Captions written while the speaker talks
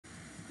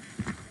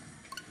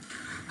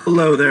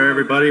Hello there,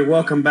 everybody.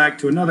 Welcome back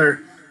to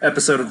another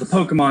episode of the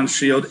Pokemon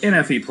Shield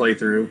NFE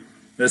playthrough.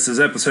 This is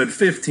episode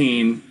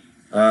 15.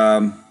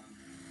 Yeah.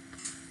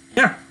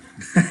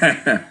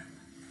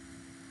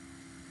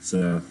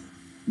 So,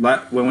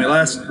 where we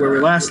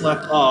last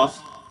left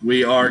off,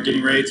 we are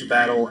getting ready to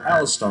battle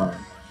Alistar,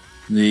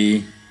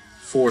 the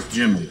fourth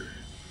gym leader,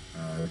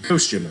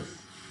 Ghost Gym leader.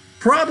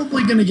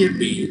 Probably going to get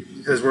beat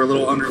because we're a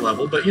little under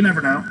level, but you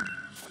never know.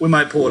 We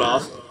might pull it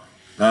off.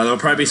 There'll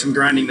probably be some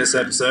grinding this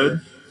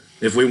episode.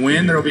 If we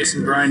win, there'll be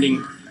some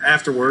grinding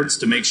afterwards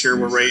to make sure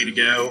we're ready to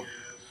go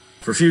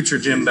for future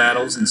gym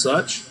battles and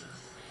such.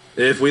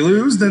 If we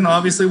lose, then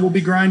obviously we'll be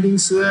grinding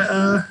so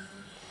that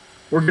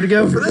we're good to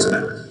go for this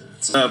battle.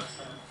 So,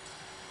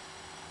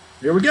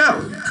 here we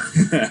go.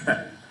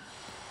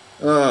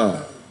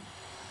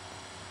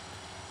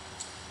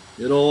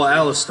 Good old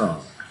Alistar,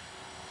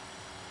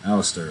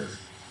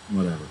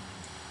 whatever.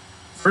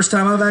 First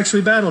time I've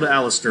actually battled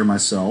Alistar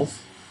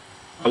myself.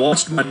 I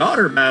watched my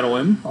daughter battle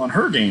him on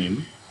her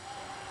game.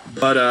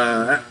 But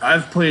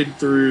I've played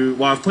through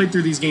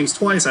these games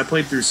twice. I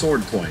played through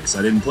Sword twice.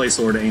 I didn't play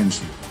Sword and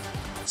Shield.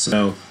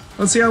 So,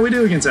 let's see how we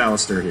do against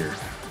Alistar here.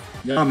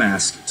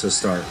 Yamask to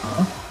start,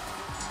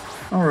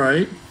 huh?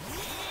 Alright.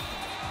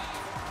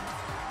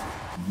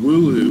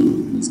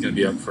 Wooloo is going to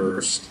be up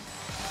first.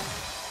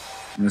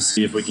 I'm going to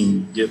see if we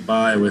can get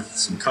by with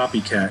some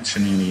copycat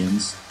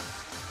shenanigans.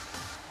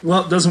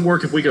 Well, it doesn't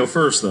work if we go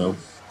first, though.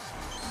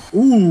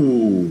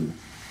 Ooh.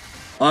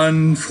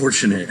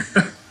 Unfortunate.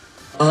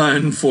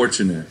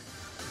 Unfortunate.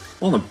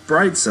 On the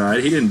bright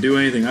side, he didn't do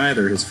anything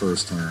either his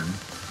first turn.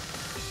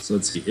 So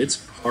let's see, it's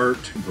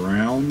part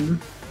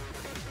ground.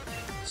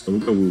 So we'll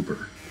go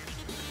Wooper.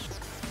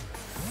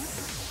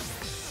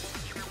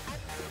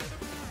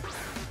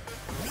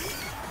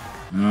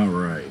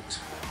 Alright.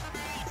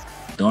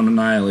 Don't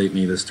annihilate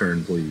me this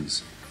turn,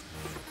 please.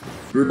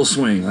 Brutal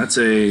Swing, that's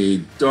a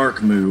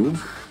dark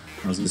move.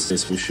 I was gonna say,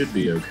 so we should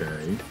be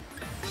okay.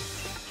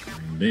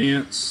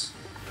 Dance.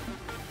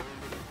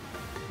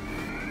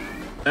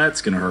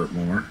 That's gonna hurt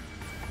more.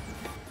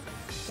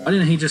 Why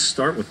didn't he just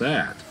start with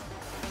that?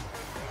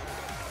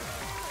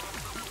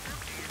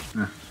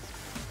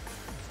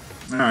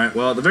 Alright,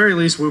 well, at the very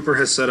least, Wooper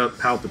has set up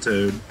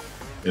Palpitoad,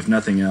 if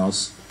nothing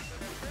else.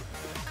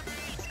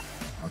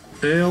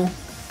 Tail.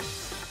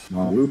 Come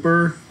on,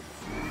 Wooper.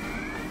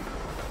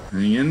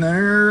 Hang in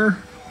there.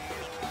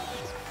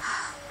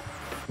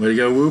 Way to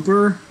go,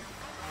 Wooper.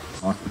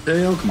 Off the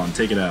tail. Come on,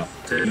 take it out.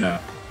 Take it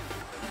out.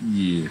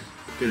 Yeah.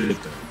 Good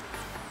hit, though.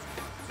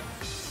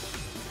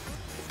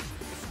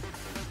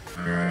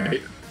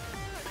 Alright.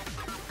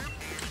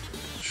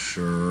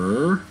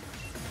 Sure.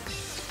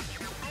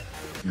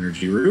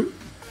 Energy Root.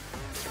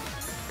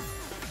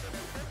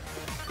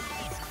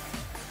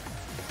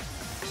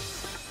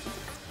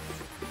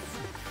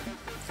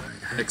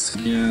 Hex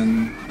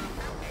again.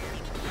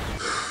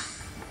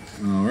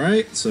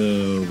 Alright,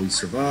 so we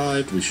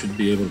survived. We should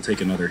be able to take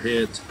another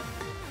hit.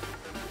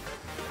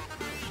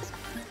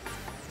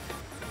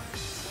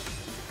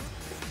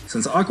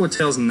 Since Aqua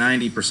Tail's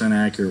 90%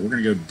 accurate, we're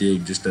going to go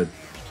Dig just to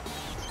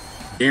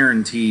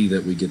guarantee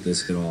that we get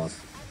this hit off.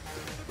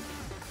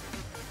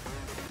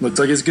 Looks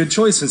like it's a good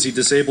choice since he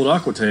disabled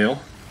Aqua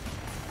Tail.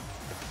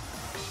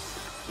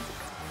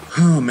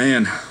 Oh,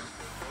 man.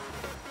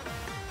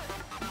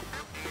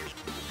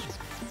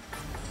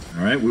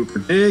 Alright,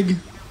 Wooper Dig.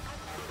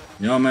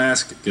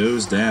 Yamask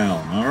goes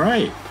down.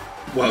 Alright.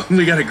 Well,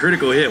 we got a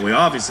critical hit. We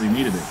obviously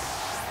needed it.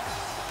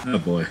 Oh,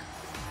 boy.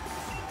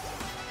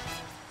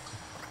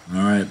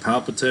 Alright,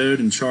 Palpitoad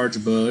and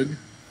Charge Bug.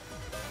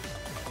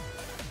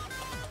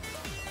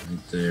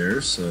 Right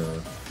there,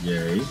 so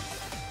yay.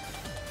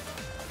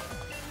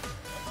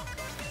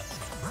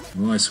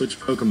 Oh, I switched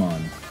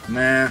Pokemon.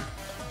 Nah.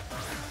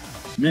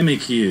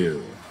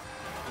 Mimikyu.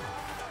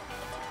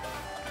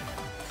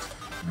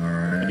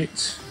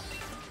 Alright.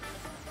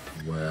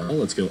 Well,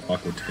 let's go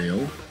Aqua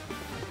Tail.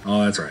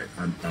 Oh, that's right.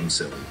 I'm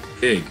silly.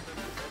 Pig.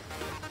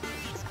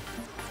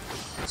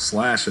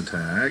 Slash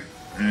attack.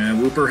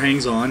 And Wooper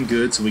hangs on.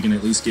 Good, so we can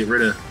at least get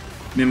rid of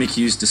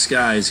Mimikyu's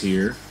disguise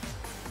here.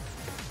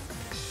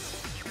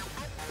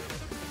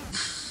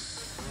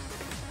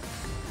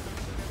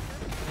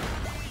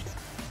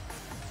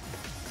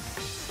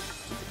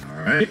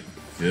 Alright,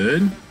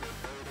 good.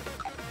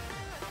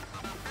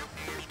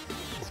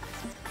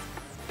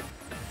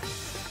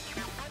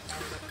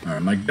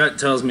 Alright, my gut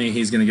tells me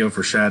he's going to go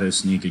for Shadow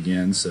Sneak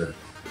again, so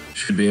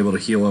should be able to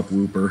heal up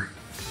Wooper.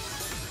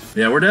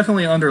 Yeah, we're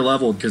definitely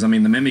under-leveled, because, I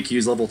mean, the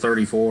Mimikyu's level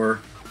 34.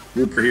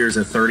 Wooper here is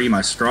at 30.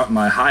 My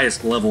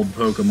highest leveled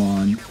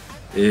Pokemon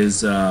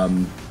is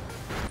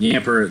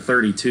Yamper at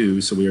 32,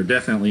 so we are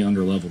definitely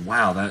under-leveled.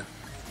 Wow, that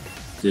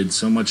did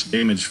so much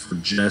damage for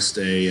just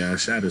a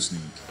Shadow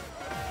Sneak.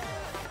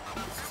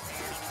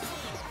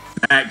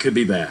 That could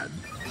be bad.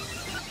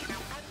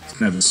 It's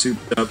gonna have a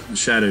souped-up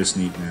Shadow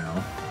Sneak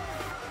now.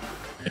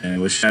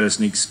 And with Shadow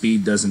Sneak,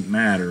 speed doesn't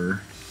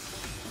matter.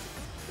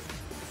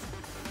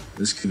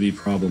 This could be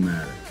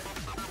problematic.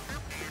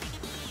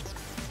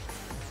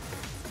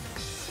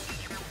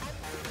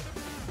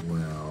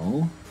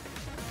 Well,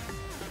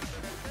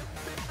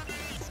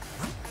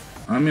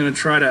 I'm going to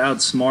try to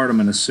outsmart him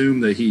and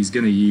assume that he's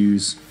going to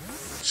use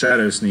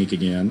Shadow Sneak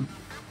again.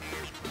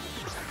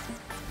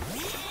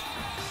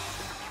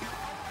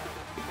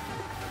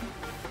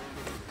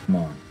 Come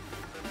on.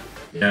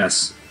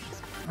 Yes.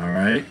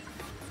 Alright.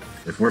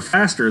 If we're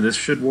faster, this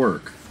should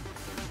work.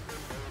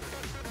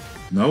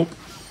 Nope.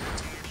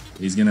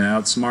 He's going to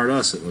outsmart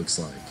us, it looks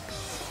like.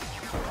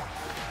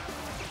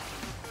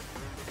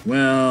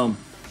 Well,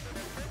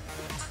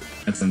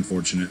 that's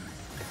unfortunate.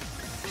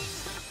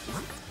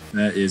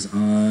 That is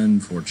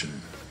unfortunate.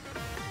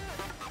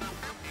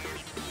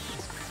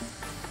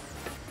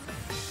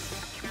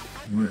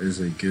 What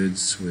is a good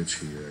switch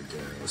here,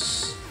 I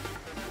guess?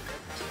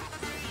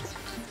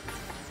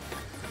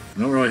 I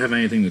don't really have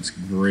anything that's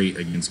great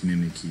against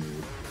Mimikyu.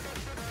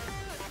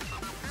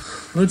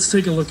 Let's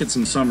take a look at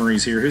some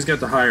summaries here. Who's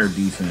got the higher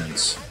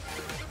defense?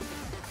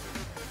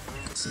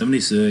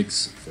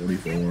 76,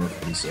 44,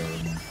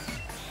 47.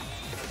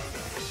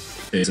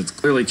 Okay, so it's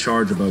clearly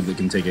Charge Bug that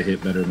can take a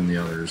hit better than the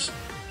others.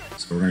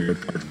 So we're gonna go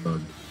Charge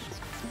Bug.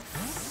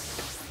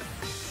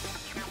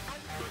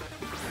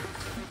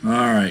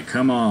 Alright,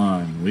 come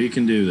on. We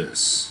can do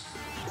this.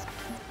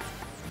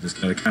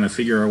 Just gotta kind of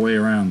figure our way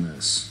around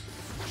this.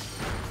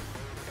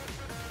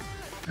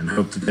 And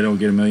hope that they don't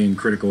get a million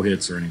critical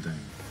hits or anything.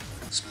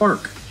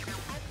 Spark.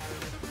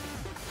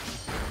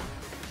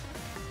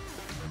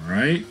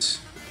 Alright.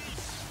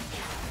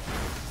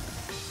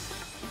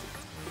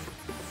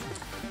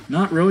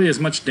 Not really as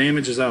much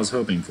damage as I was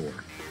hoping for.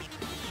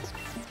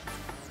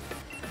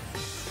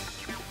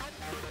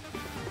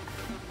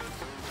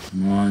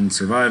 Come on,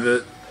 survive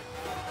it.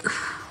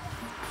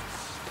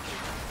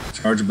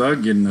 Charge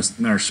Bug, getting us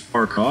our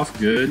Spark off.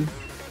 Good.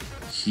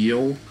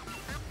 Heal.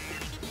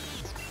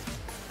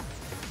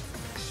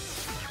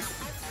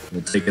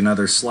 We'll take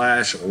another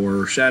Slash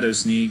or Shadow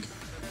Sneak,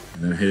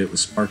 and then hit it with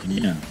Spark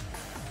again.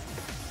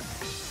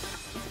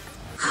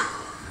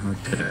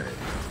 Okay.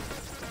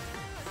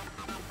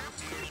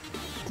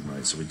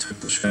 Alright, so we took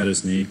the Shadow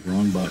Sneak,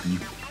 wrong button.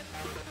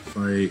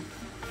 Fight,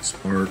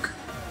 Spark.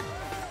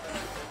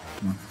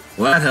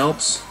 Well, that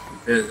helps.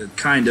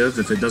 Kind of,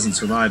 if it doesn't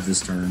survive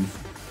this turn.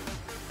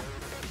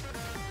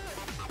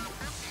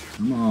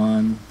 Come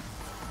on.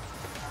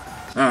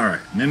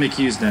 Alright,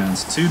 Mimikyu's down.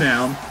 It's 2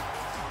 down.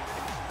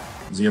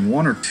 Does he have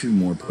 1 or 2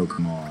 more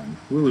Pokemon?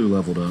 Wooloo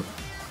leveled up.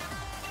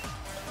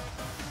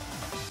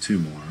 2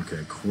 more.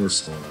 Okay,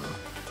 Corsola.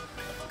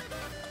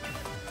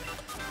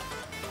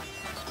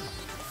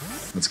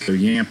 Let's go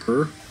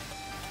Yamper.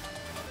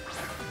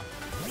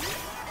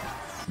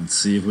 Let's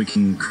see if we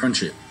can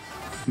crunch it.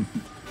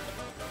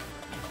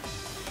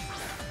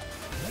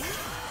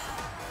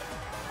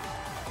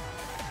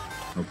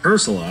 Oh,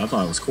 Corsola. I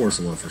thought it was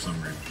Corsola for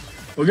some reason.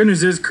 Well, good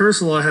news is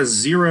Corsola has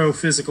 0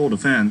 physical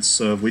defense,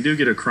 so if we do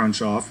get a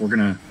crunch off, we're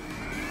gonna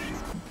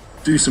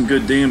do some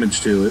good damage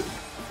to it.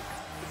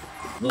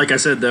 Like I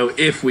said, though,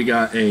 if we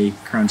got a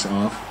crunch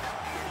off.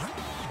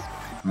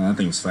 I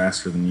think it was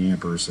faster than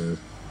Yamper, so...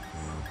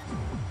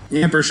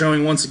 Yamper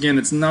showing once again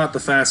it's not the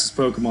fastest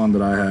Pokemon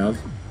that I have.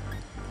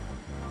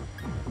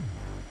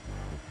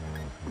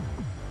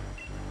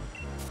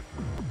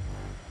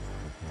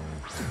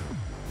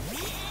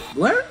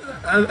 What?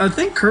 I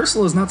think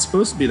Corsola is not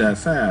supposed to be that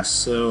fast,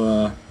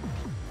 so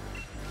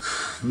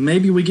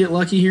maybe we get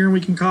lucky here and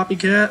we can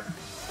copycat?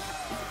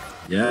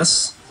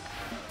 Yes.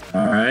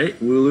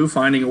 Alright, Wooloo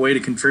finding a way to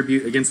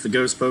contribute against the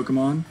ghost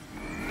Pokemon.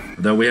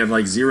 Though we have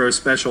like 0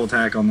 special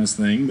attack on this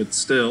thing, but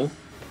still.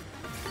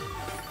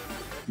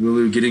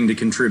 Wooloo getting to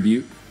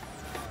contribute.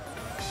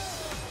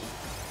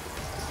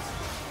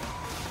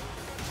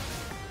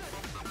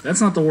 That's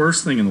not the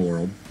worst thing in the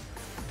world.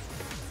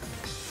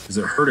 Because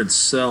it hurt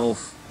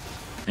itself.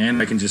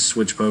 And I can just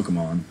switch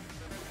Pokemon.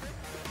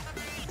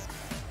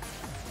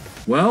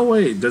 Well,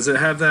 wait, does it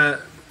have that?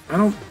 I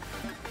don't...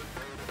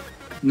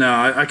 No,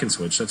 I can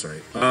switch, that's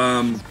right.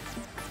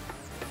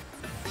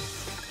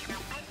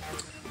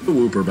 Put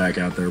Wooper back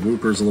out there.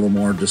 Wooper's a little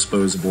more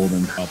disposable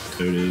than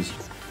Palpitoad is.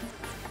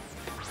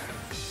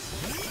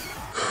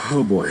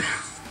 Oh boy.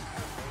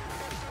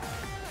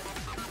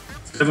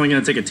 It's definitely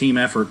going to take a team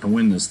effort to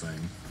win this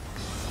thing.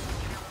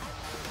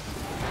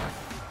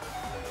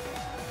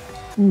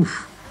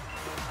 Oof.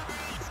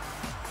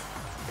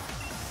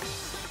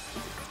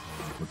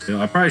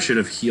 I probably should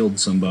have healed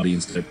somebody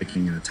instead of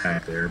picking an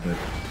attack there, but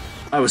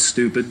I was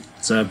stupid,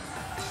 so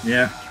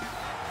yeah.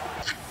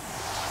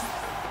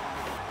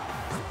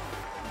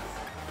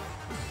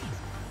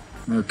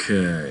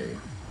 Okay.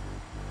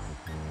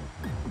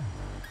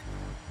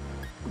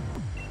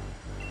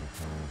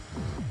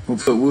 We'll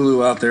put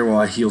Wooloo out there while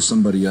I heal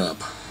somebody up.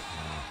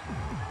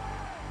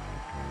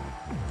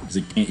 Because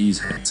it can't use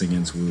Hex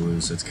against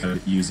Wooloo, so it's got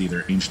to use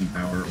either Ancient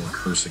Power or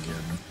Curse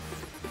again.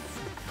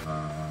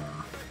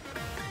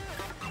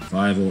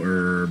 Survival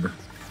Herb.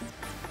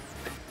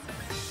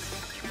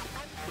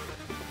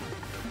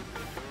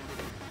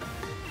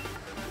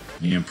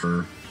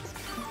 Yamper.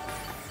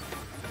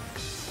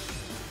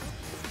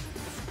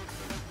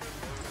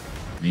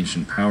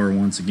 Ancient Power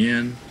once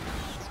again.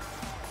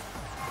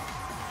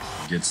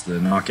 Gets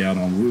the knockout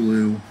on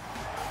Wooloo.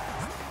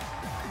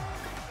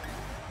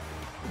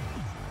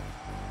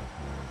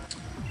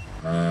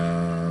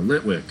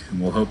 Litwick, and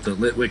we'll hope that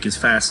Litwick is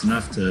fast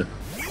enough to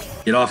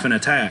get off an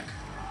attack.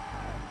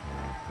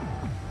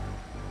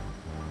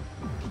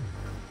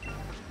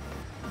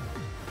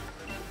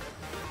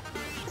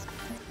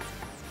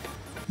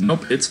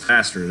 Nope, it's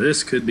faster.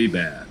 This could be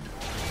bad.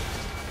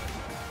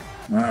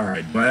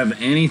 Alright, do I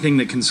have anything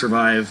that can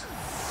survive?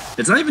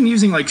 It's not even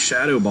using like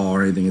Shadow Ball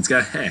or anything. It's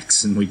got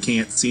Hex, and we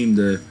can't seem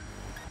to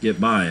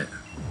get by it.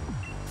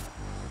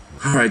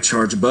 Alright,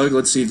 Charge Bug,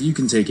 let's see if you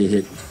can take a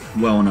hit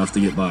well enough to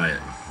get by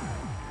it.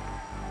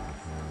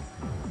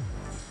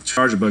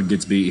 Charge Bug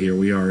gets beat here.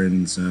 We are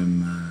in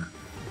some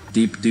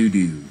deep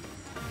doo-doo.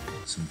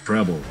 Some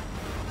trouble.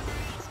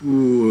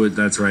 Ooh,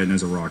 that's right, and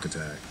there's a rock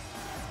attack.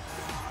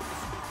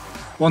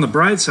 Well, on the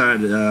bright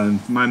side,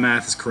 my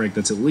math is correct.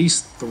 That's at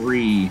least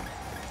 3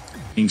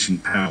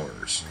 ancient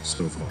powers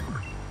so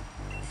far.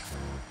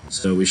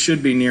 So we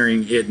should be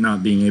nearing it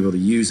not being able to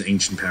use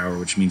ancient power,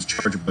 which means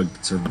Charge Bug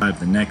could survive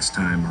the next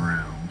time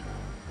around.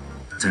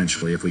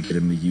 Potentially, if we get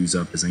him to use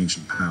up his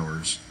ancient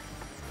powers.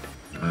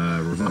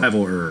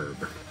 Revival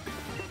Herb.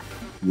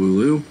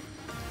 Wooloo.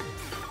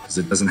 Because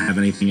it doesn't have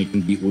anything it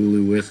can beat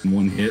Wooloo with in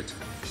one hit.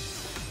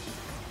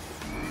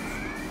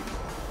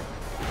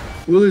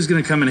 Wooloo's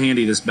going to come in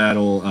handy this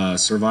battle,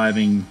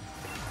 surviving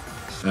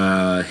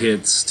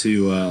hits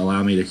to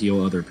allow me to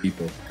heal other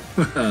people.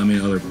 I mean,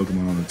 other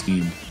Pokemon on the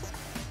team.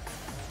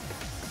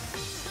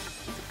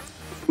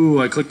 Ooh,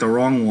 I clicked the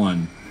wrong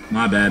one.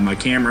 My bad, my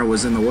camera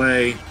was in the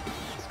way.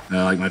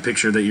 Like my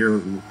picture that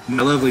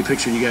my lovely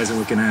picture you guys are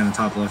looking at in the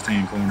top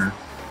left-hand corner.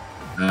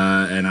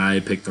 And I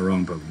picked the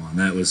wrong Pokemon.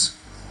 That was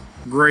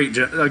a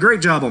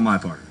great job on my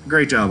part.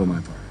 Great job on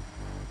my part.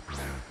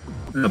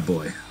 Oh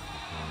boy.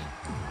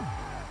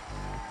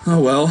 Oh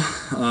well.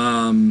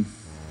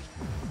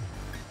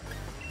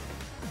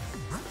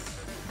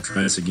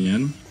 Try this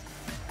again.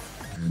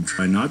 And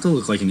try not to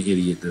look like an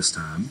idiot this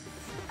time.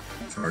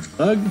 Charge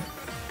Bug.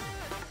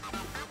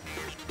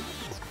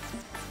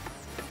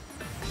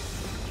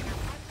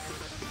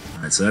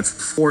 Alright, so that's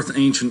the 4th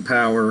ancient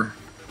power.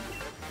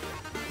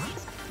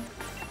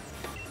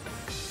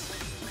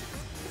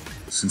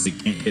 Since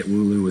it can't hit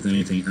Wooloo with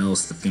anything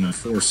else, that's going to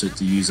force it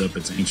to use up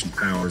its ancient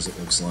powers, it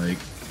looks like.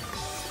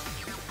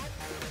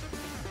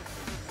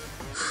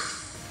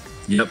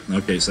 Yep,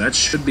 okay, so that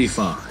should be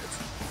 5.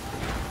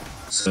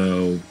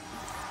 So,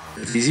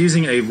 if he's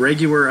using a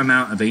regular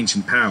amount of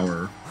ancient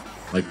power,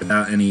 like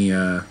without any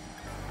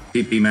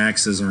PP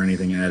maxes or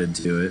anything added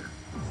to it,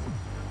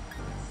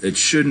 it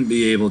shouldn't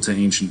be able to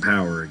ancient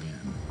power again.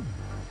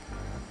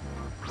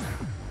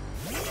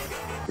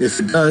 If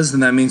it does,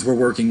 then that means we're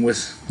working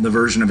with the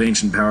version of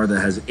ancient power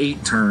that has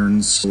 8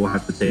 turns, so we'll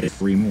have to take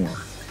 3 more.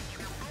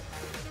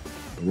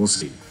 But we'll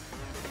see.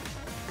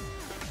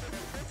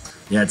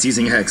 Yeah, it's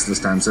using Hex this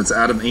time, so it's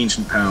out of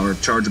ancient power.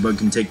 If Charge Bug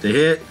can take the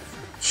hit,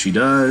 she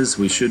does.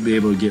 We should be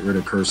able to get rid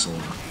of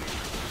Cursula.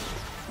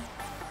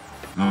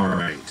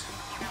 Alright.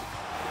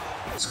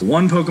 So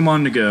 1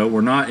 Pokemon to go.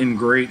 We're not in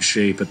great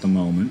shape at the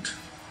moment.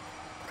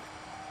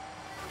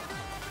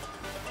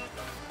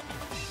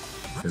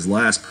 His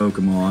last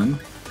Pokemon.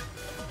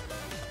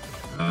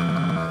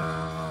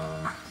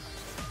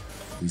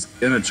 He's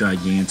gonna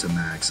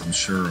Gigantamax, I'm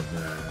sure of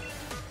that.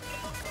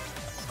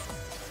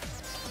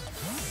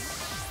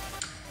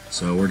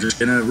 So we're just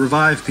gonna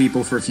revive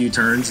people for a few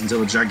turns until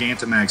the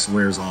Gigantamax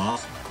wears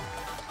off.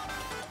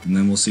 And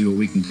then we'll see what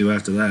we can do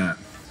after that.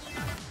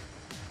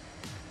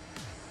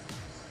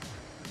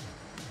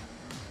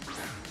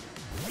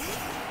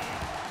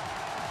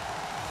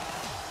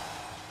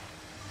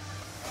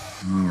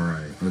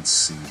 Alright, let's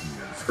see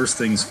here. First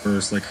things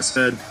first, like I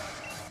said,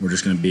 we're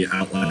just going to be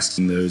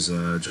outlasting those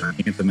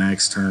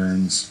Gigantamax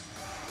turns.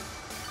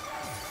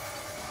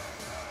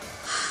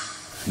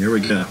 Here we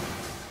go.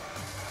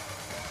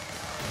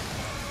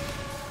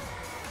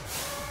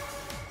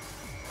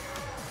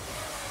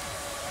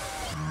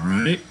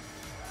 Alright.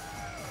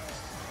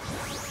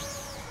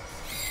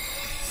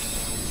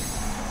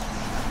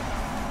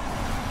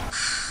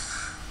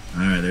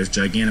 Alright, there's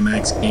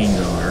Gigantamax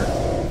Galar.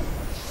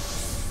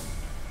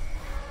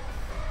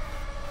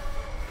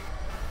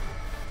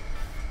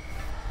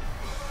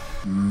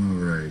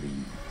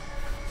 Alrighty.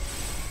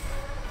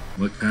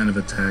 What kind of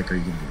attack are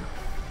you gonna do?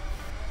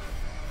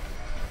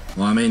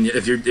 Well, I mean,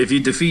 if you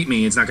defeat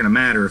me, it's not gonna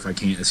matter if I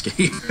can't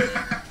escape.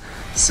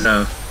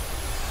 So,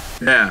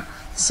 yeah.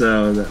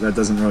 So that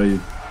doesn't really.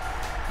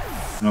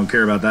 I don't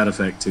care about that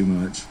effect too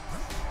much.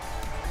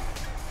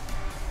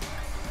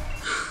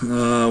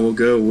 We'll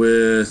go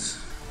with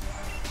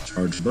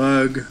Charge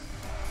Bug.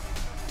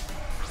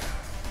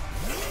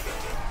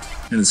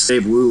 And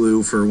save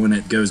Wooloo for when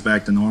it goes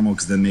back to normal,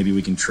 because then maybe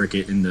we can trick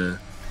it into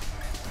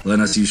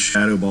letting us use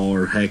Shadow Ball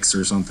or Hex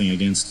or something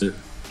against it.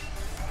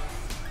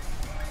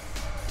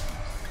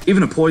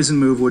 Even a poison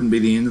move wouldn't be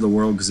the end of the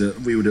world, because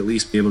we would at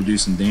least be able to do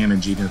some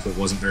damage, even if it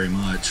wasn't very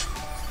much.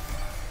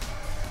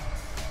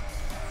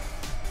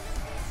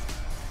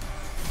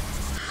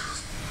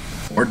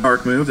 Or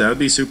Dark move, that would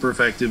be super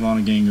effective on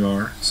a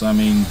Gengar. So, I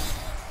mean,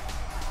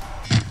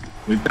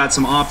 we've got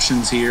some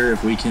options here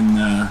if we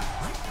can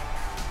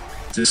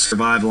just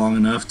survive long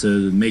enough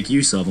to make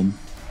use of them.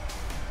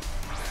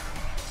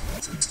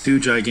 So it's 2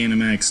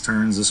 Gigantamax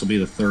turns. This will be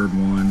the 3rd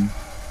one.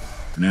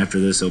 And after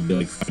this, it'll be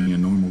like fighting a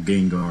normal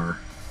Gengar.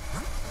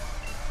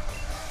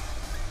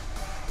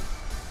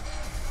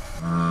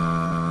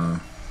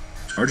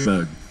 Charge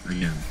Bug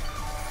again.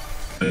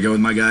 Gotta go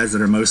with my guys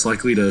that are most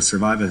likely to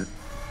survive a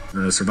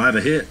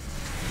hit.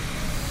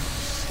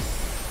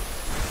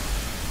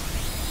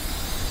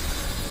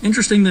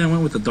 Interesting that I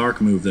went with the Dark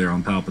move there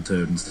on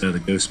Palpitoad instead of the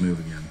Ghost move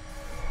again.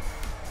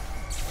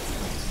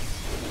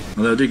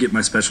 Although I did get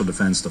my special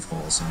defense to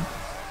fall, so.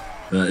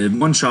 It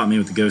one-shot me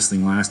with the Ghost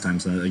thing last time,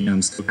 so again,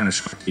 I'm still kind of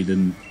shocked he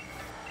didn't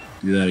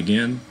do that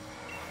again.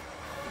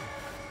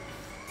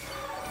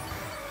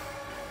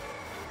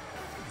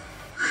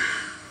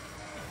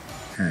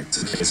 Heck,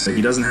 okay, so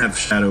he doesn't have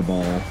Shadow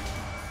Ball.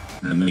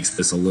 That makes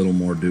this a little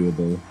more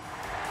doable.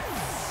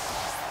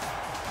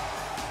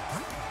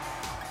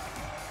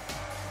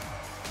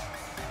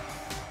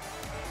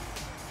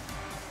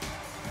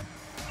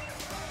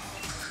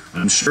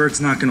 I'm sure it's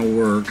not going to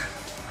work.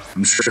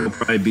 I'm sure he'll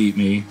probably beat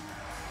me.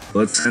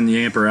 Let's send the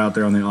Yamper out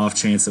there on the off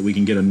chance that we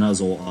can get a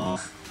Nuzzle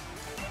off.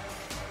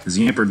 Because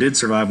Yamper did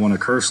survive one of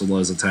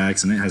Cursula's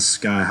attacks, and it has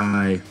Sky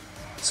High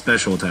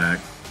special attack.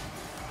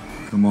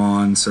 Come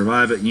on,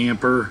 survive it,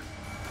 Yamper.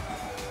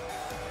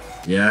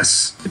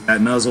 Yes, get that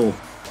Nuzzle.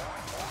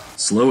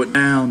 Slow it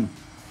down.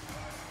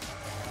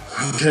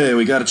 Okay,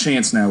 we got a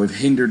chance now. We've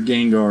hindered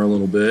Gengar a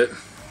little bit.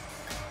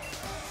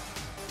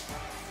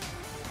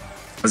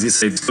 I was going to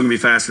say, it's still going to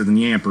be faster than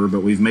Yamper,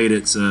 but we've made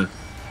it so,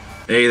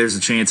 A, there's a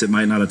chance it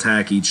might not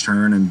attack each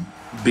turn, and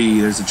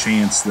B, there's a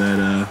chance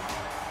that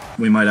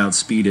we might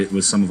outspeed it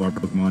with some of our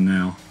Pokemon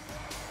now.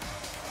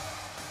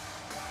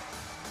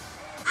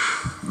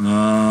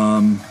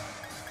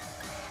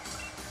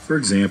 For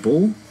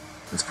example,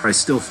 it's probably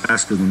still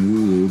faster than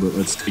Wooloo, but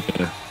let's take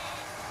a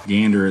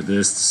gander at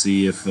this to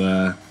see if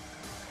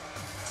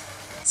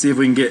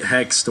we can get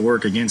Hex to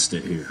work against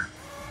it here.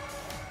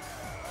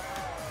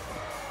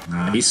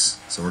 Nice.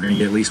 So we're going to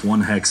get at least one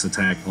Hex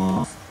attack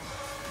off.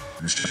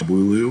 Let's try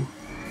Wooloo.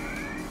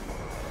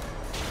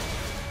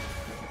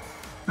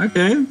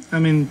 Okay, I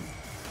mean...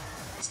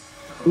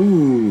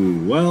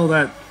 Ooh, well,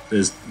 that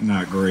is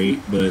not great,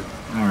 but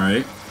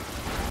alright.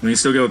 We can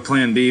still go with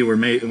Plan B. Well,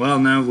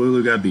 no,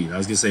 Wooloo got beat. I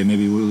was going to say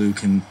maybe Wooloo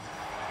can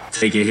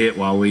take a hit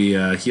while we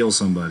heal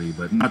somebody,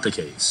 but not the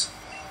case.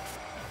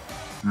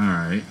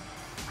 Alright.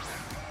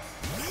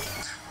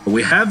 But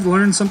we have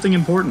learned something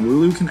important.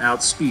 Wooloo can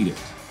outspeed it.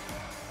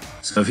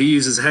 So if he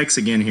uses Hex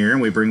again here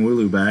and we bring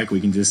Wooloo back, we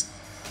can just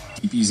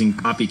keep using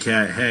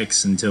Copycat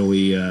Hex until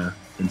we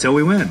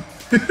win.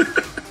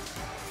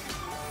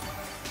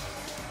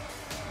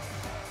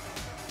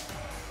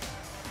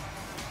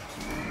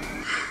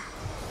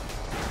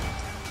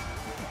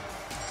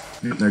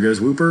 Yep, there goes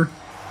Wooper.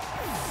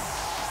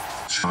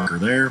 Shocker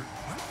there.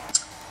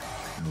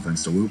 No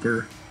offense to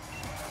Wooper.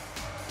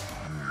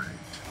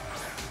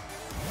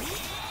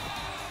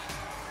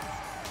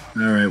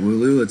 Alright,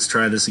 Wooloo, let's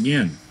try this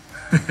again.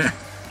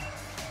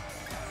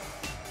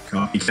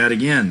 Copycat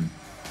again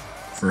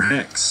for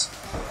Hex.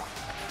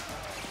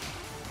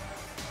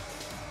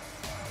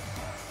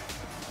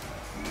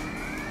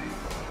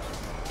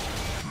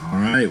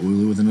 Alright,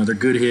 Wooloo with another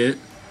good hit.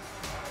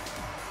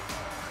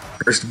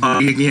 First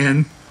body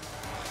again.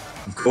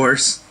 Of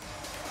course.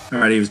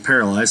 Alright, he was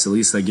paralyzed, so at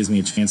least that gives me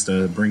a chance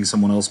to bring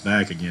someone else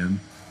back again.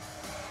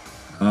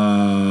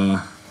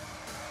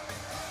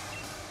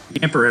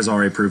 Yamper has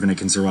already proven it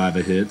can survive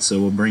a hit, so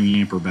we'll bring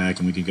Yamper back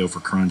and we can go for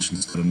Crunch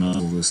instead of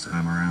Nuzzle this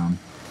time around.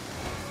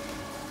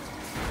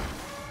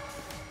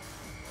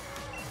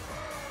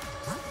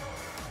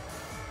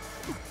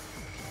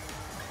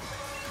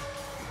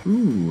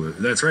 Ooh,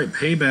 that's right,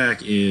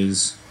 Payback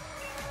is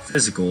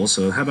physical,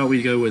 so how about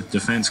we go with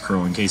Defense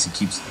Curl in case he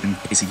keeps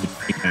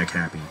Payback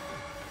happy.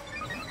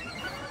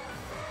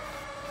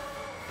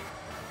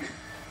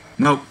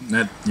 Nope,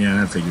 that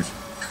figures.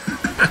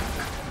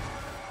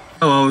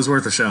 Oh, well, it was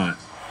worth a shot.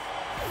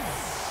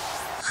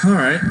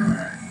 Alright.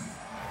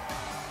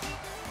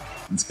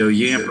 Let's go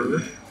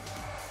Yamper.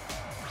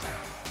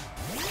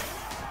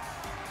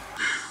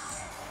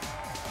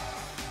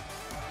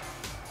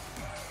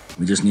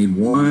 We just need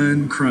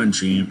one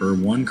Crunch, Yamper.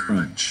 One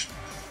Crunch.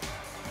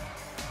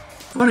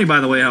 Funny, by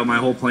the way, how my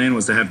whole plan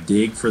was to have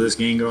Dig for this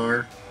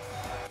Gengar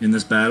in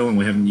this battle, and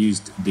we haven't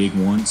used Dig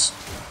once.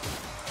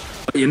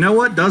 But you know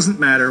what? Doesn't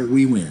matter.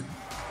 We win.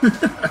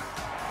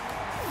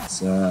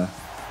 So...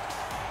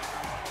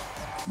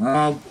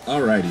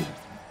 alrighty.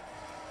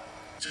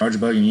 Charge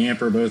Bug and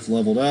Yamper both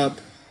leveled up.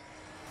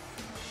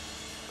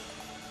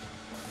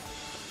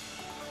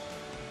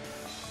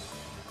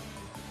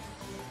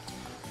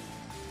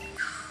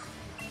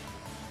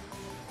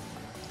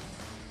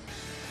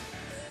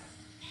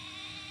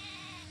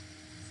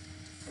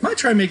 Might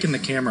try making the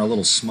camera a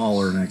little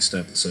smaller next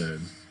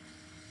episode.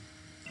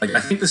 Like,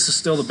 I think this is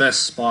still the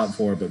best spot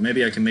for it, but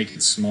maybe I can make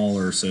it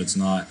smaller so it's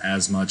not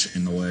as much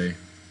in the way.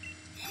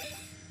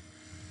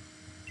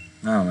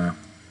 I don't know.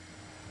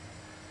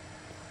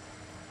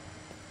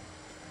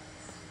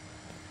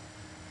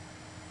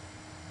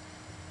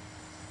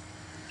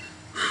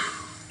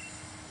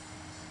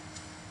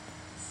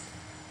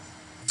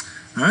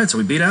 Alright, so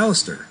we beat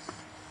Alistair.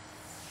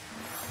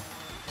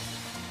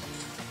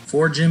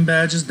 4 gym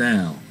badges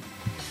down.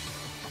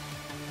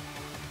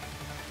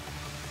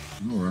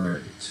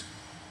 Alright.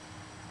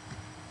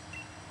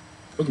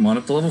 Pokemon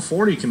up to level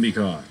 40 can be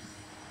caught.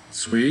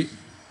 Sweet.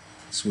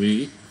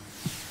 Sweet.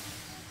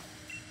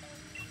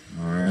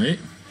 Alright.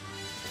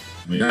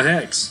 We got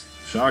Hex.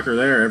 Shocker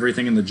there.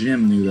 Everything in the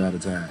gym knew that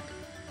attack.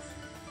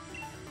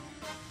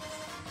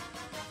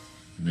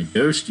 And a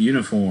ghost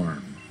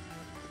uniform.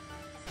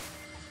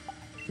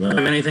 Do I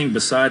have anything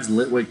besides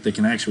Litwick that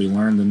can actually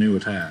learn the new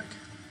attack?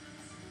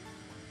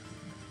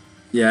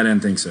 Yeah, I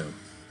didn't think so.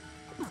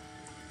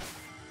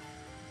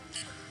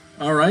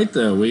 Alright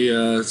though,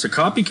 so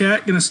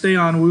Copycat gonna stay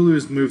on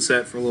Wooloo's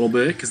moveset for a little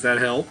bit, because that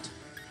helped.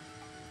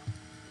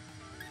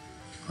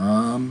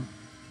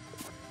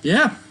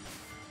 Yeah.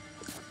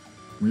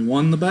 We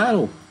won the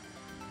battle.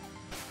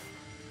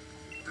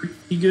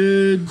 Pretty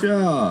good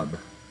job.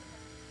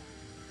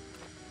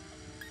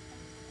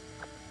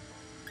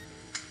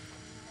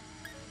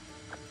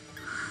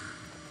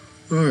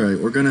 Alright,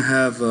 we're gonna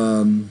have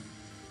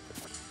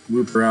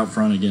Wooper out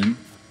front again.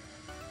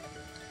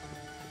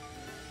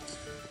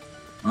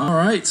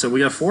 Alright, so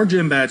we got 4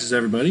 gym badges,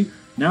 everybody.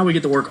 Now we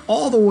get to work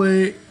all the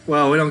way...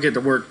 Well, we don't get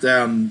to work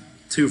down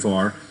too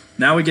far.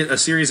 Now we get a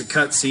series of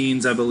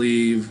cutscenes, I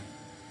believe.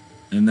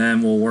 And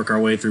then we'll work our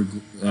way through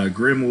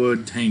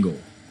Grimwood Tangle.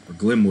 Or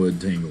Glimwood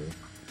Tangle.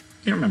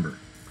 Can't remember.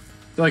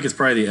 I feel like it's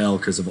probably the L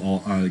because of all...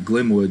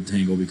 Glimwood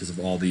Tangle because of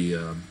all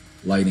the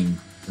lighting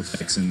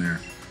effects in there.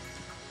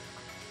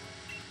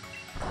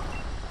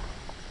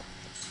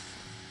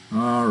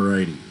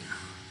 Alrighty.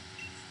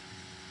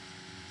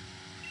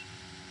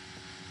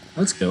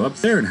 Let's go up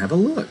there and have a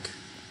look.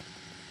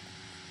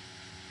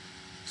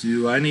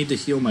 Do I need to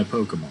heal my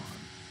Pokemon?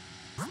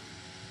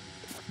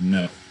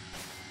 No.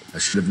 I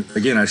should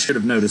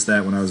have noticed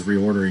that when I was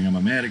reordering them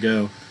a minute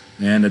ago,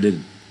 and I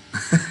didn't.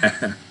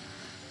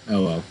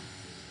 Oh well.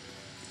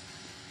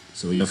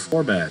 So we have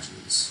 4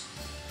 badges.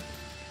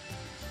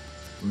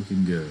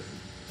 Looking good.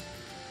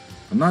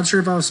 I'm not sure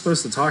if I was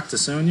supposed to talk to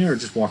Sonia or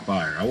just walk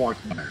by her. I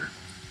walked by her.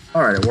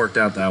 Alright, it worked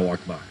out that I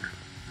walked by her.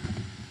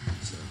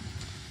 So.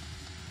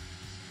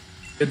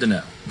 Good to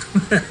know.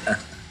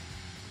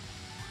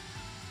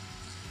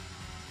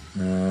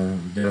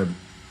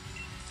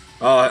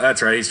 Oh,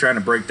 that's right. He's trying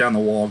to break down the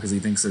wall because he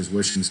thinks there's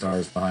wishing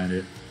stars behind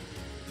it.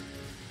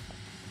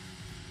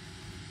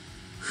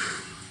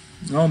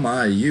 Oh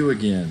my, you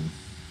again.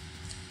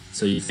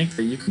 So you think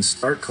that you can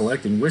start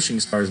collecting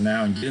wishing stars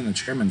now and get in the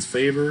chairman's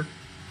favor?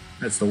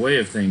 That's the way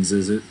of things,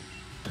 is it?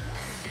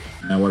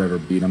 Nah, whatever,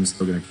 Beat. I'm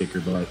still going to kick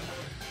your butt.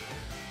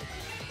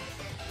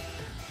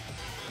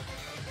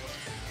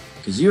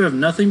 Because you have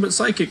nothing but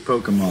psychic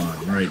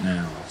Pokemon right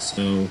now.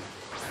 So,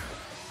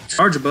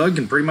 Charge-a-Bug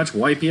can pretty much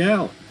wipe you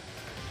out.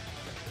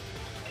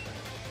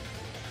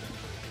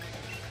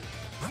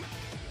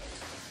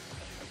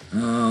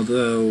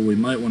 Although, we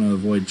might want to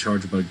avoid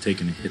Charge-a-Bug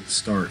taking a hit to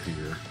start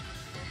here.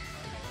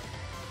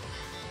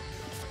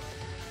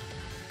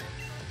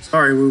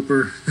 Sorry,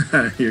 Wooper.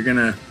 You're going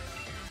to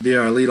be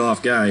our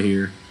lead-off guy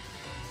here.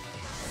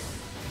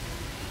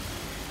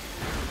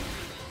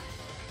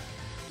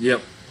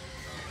 Yep.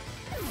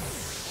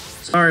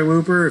 Sorry,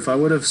 Wooper. If I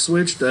would have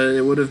switched,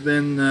 it would have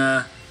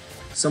been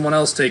someone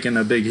else taking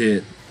a big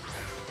hit.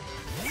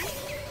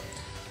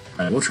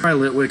 Alright, we'll try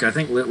Litwick. I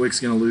think Litwick's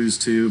going to lose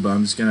too, but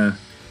I'm just going to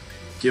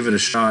give it a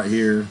shot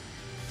here.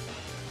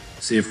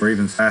 See if we're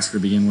even faster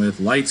to begin with.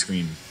 Light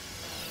Screen.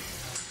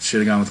 Should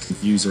have gone with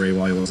Confuse Ray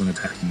while he wasn't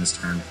attacking this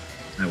turn.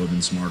 That would have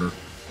been smarter.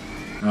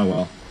 Oh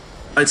well.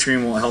 Light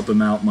Screen won't help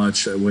him out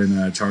much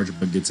when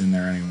Charge-a-Bug gets in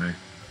there anyway.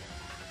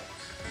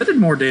 That did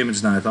more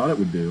damage than I thought it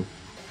would do.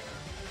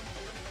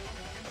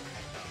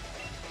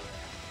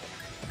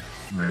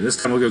 Alright, this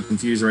time we'll go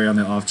Confuse Ray on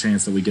the off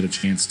chance that we get a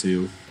chance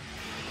to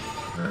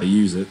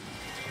use it.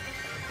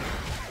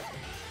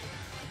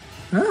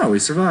 Oh, we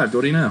survived.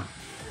 What do you know?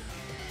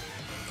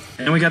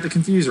 And we got the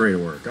Confuse Ray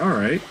to work.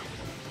 Alright.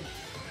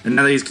 And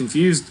now that he's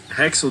confused,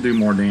 Hex will do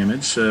more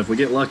damage. If we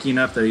get lucky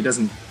enough that he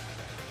doesn't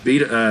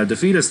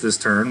defeat us this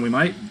turn, we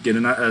might get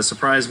a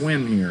surprise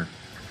win here.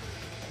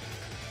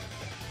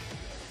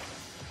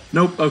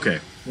 Nope, okay.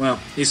 Well,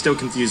 he's still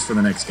confused for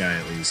the next guy,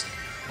 at least.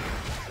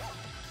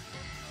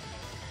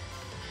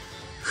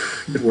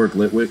 Good work,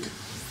 Litwick.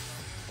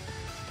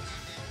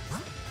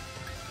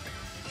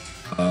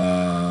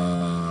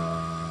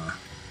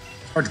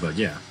 Charge-Bug,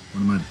 yeah.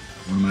 What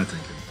am I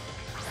thinking?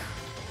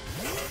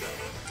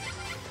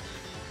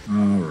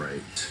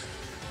 Alright.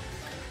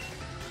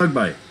 Bug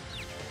Bite.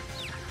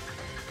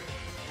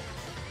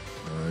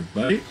 Bug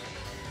Bite.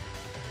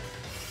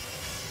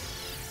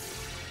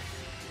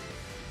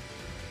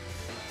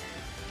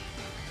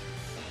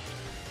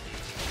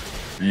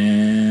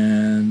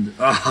 And...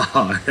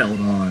 oh, held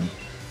on.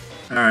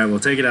 Alright, we'll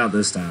take it out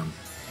this time.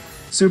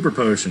 Super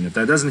Potion. If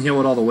that doesn't heal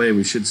it all the way,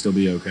 we should still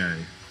be okay.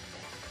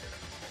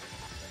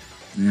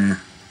 Yeah.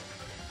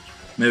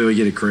 Maybe we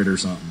get a crit or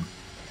something.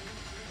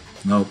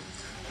 Nope.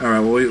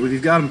 Alright, well,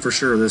 we've got him for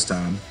sure this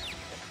time.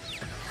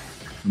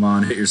 Come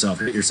on, hit yourself,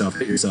 hit yourself,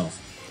 hit yourself.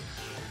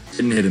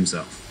 didn't hit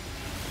himself.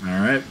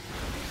 Alright.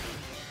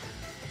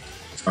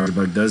 Charge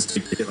Bug does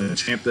take the hit like a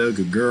champ though.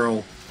 Good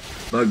girl.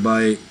 Bug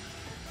Bite.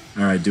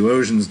 Alright,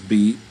 Duosion's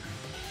beat.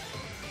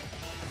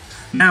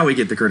 Now we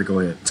get the critical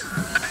hit.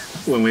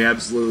 When we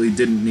absolutely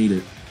didn't need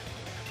it.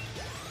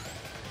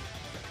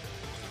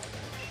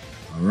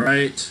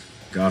 Alright.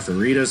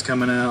 Gothorita's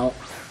coming out.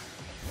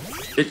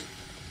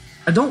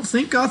 I don't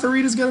think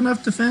Gothorita's got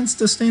enough defense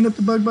to stand up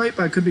to Bug Bite,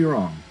 but I could be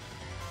wrong.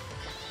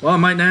 Well, it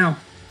might now.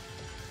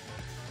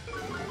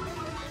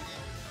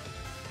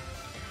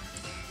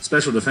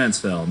 Special defense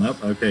fell.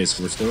 Nope. Okay,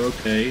 so we're still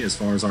okay as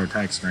far as our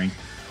attack strength.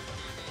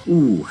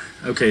 Ooh.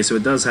 Okay, so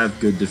it does have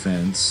good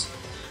defense.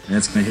 And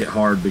it's going to hit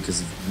hard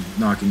because of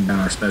knocking down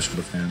our special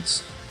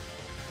defense.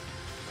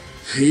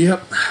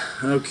 Yep.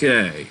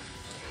 Okay.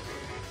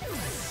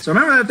 So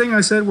remember that thing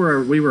I said where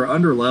we were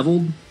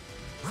under-leveled?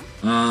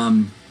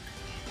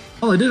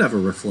 Oh, I did have a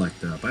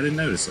reflect up. I didn't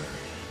notice that.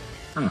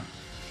 Huh.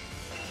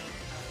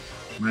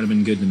 Might have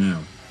been good to know.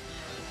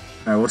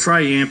 Alright, we'll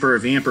try Yamper.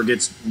 If Yamper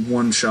gets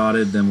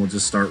one-shotted, then we'll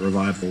just start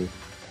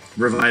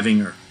reviving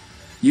her.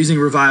 Using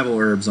revival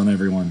herbs on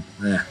everyone.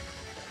 Yeah.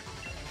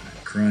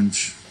 Right,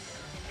 crunch.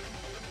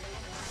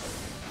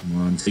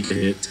 Come on, take a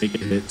hit, take a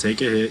hit,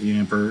 take a hit,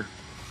 Yamper.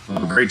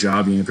 Oh, great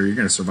job, Yamper. You're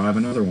going to survive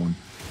another one.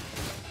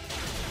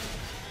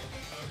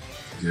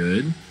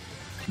 Good.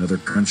 Another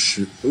crunch.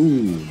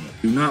 Ooh,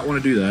 do not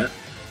want to do that.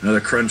 Another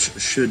crunch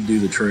should do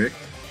the trick.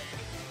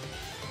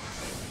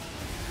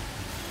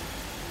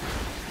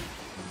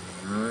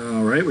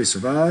 Alright, we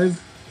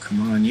survive.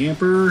 Come on,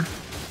 Yamper.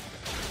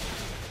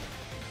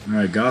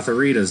 Alright,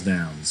 Gothorita's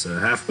down, so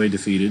halfway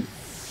defeated.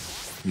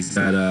 He's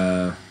got,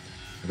 I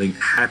think,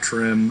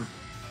 Hatrim.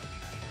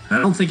 I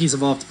don't think he's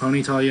evolved to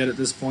Ponyta yet at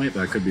this point,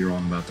 but I could be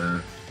wrong about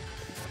that.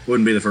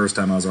 Wouldn't be the first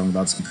time I was wrong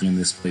about something in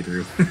this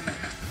playthrough.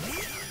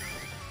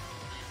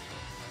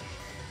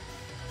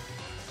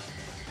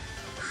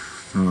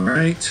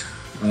 Alright.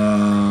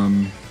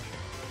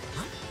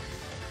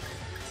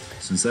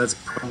 Since that's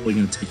probably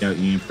going to take out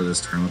Yamper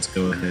this turn, let's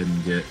go ahead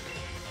and get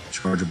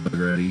Charge Bug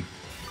ready.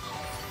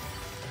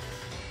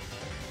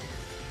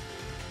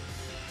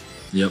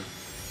 Yep.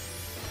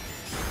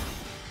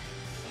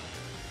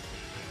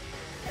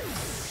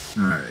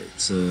 Alright,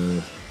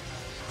 so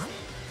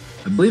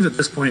I believe at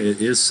this point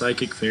it is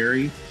Psychic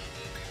Fairy.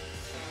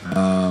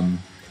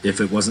 If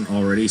it wasn't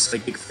already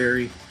Psychic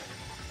Fairy.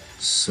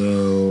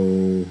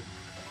 So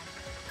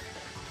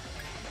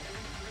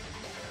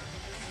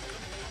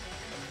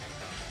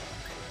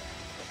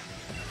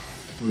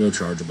we'll go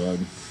Charge Bug.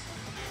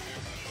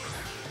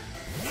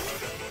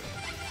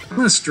 I'm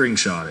gonna String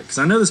Shot it, because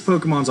I know this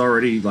Pokemon's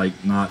already,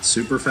 like, not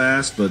super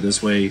fast, but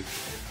this way,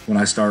 when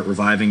I start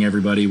reviving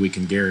everybody, we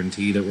can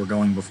guarantee that we're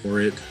going before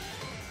it.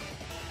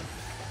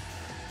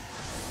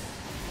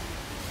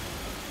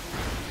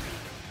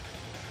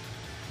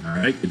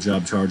 Alright, good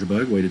job, Charge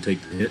Bug. Way to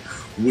take the hit.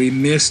 We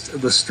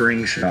missed the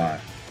String Shot.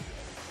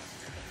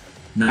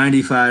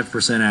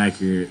 95%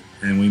 accurate,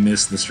 and we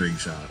missed the String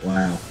Shot.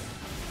 Wow.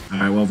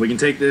 Alright, well, if we can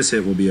take this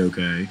hit, we'll be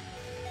okay.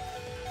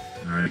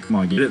 Alright, come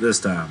on, get it this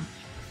time.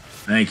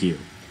 Thank you.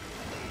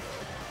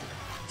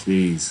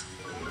 Jeez.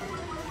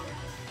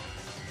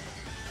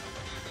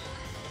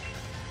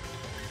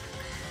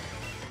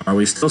 Are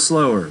we still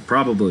slower?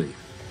 Probably.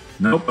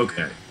 Nope,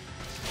 okay.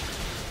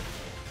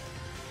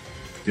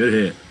 Good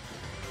hit.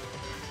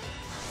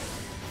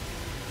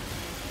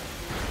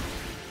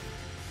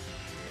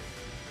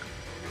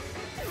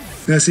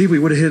 Now, see, if we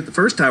would have hit it the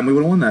first time, we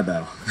would have won that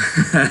battle.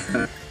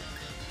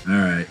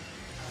 Alright.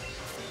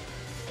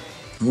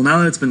 Well, now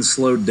that it's been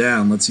slowed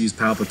down, let's use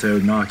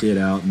Palpitoad, knock it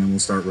out, and then we'll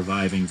start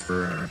reviving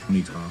for our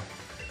Ponyta.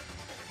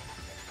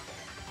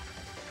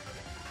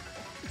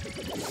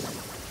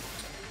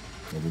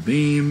 Bubble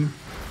Beam.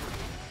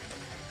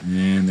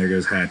 And there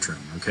goes Hatrim.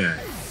 Okay.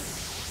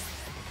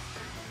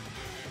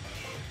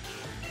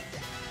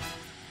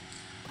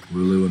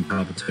 Wooloo and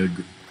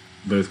Palpitoad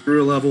both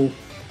grew a level.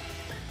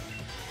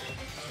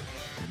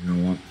 We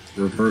don't want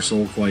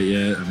reversal quite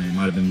yet. I mean, it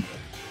might have been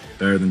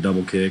better than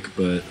double kick,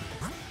 but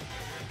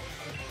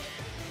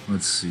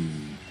let's see.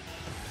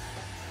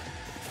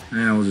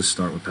 And we'll just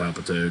start with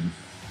Palpitoad.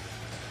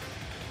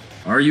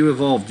 Are you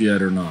evolved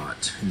yet or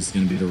not? Is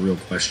going to be the real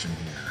question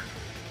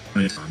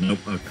here. Nope.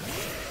 Okay.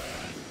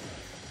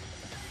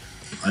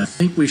 I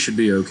think we should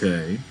be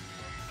okay.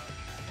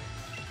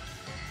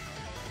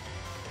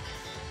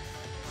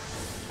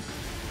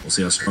 We'll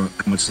see how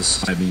much the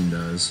Psybeam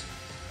does.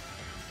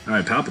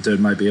 Alright, Palpitoad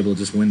might be able to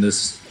just win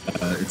this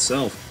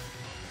itself.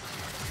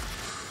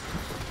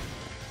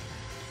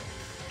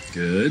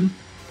 Good.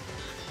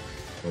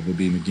 Bubble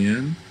Beam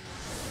again.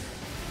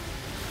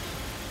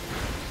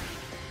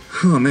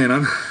 Oh man,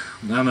 I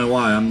don't know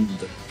why. I'm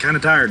kind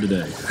of tired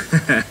today.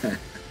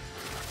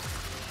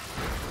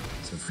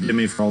 So forgive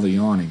me for all the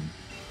yawning.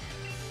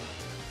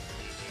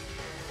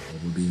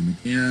 Bubble Beam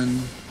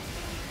again.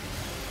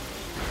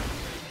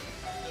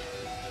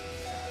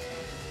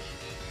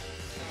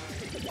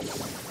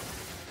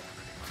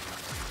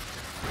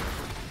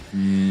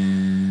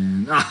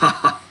 And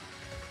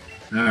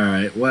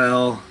alright,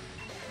 well,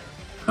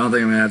 I don't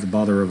think I'm going to have to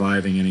bother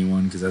reviving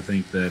anyone because I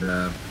think that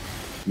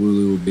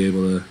Wooloo will be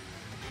able to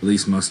at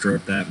least muster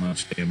up that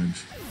much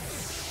damage.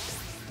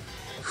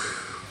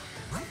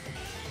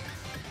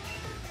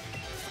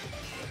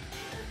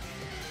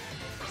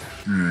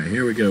 Alright,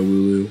 here we go,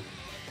 Wooloo.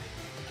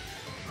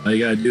 All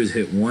you gotta do is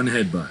hit one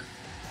headbutt.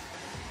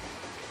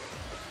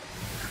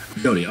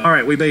 Cody,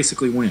 alright, we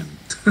basically win.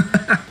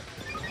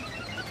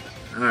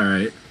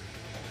 Alright.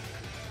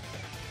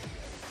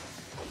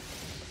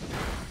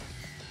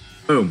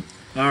 Boom.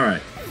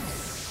 Alright.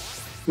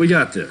 We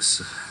got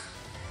this.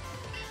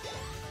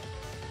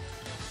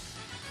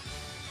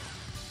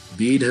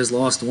 Bede has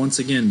lost once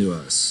again to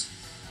us.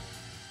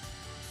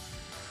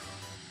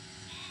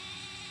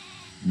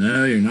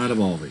 No, you're not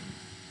evolving.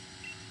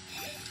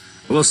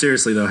 I will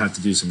seriously, though, have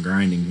to do some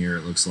grinding here,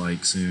 it looks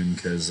like, soon,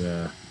 because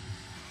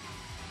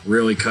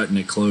really cutting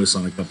it close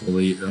on a couple of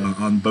the,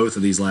 on both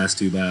of these last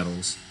two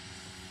battles.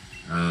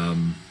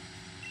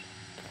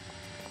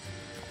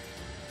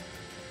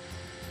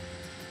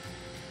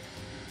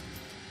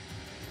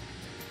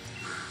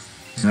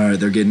 Alright,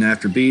 they're getting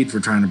after Bede for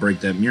trying to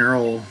break that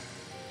mural.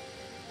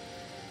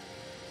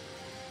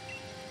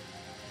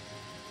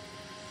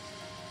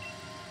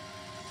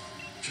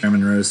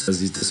 Chairman Rose says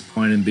he's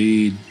disappointed in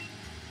Bede.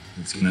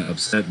 It's going to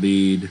upset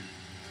Bede.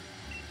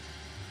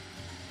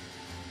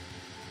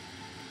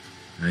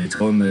 And he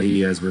told him that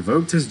he has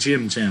revoked his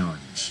gym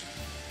challenge.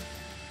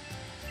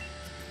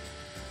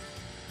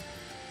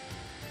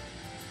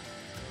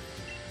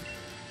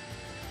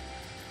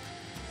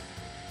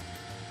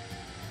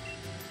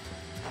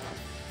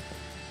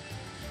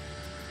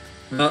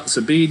 Well,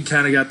 so Bede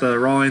kind of got the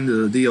raw end of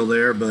the deal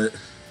there, but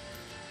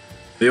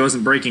if he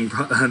wasn't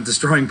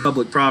destroying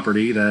public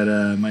property,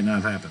 that might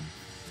not have happened.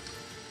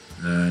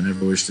 I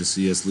never wish to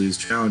see us lose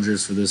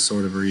challengers for this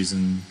sort of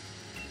reason.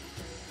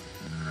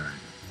 Alright.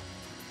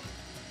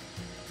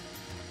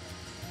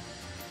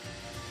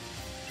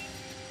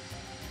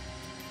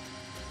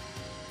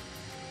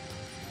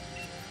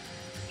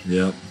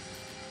 Yep.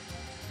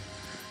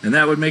 And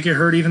that would make it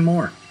hurt even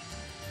more.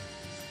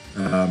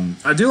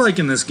 I do like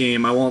in this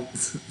game, I won't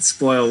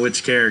spoil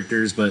which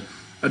characters, but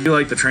I do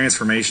like the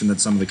transformation that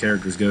some of the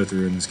characters go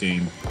through in this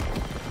game.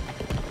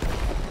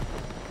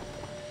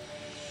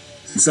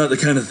 It's not the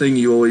kind of thing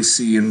you always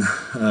see in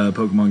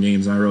Pokemon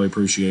games, and I really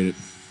appreciate it.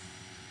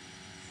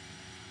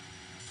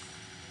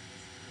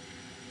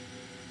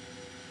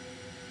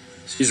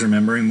 She's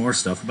remembering more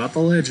stuff about the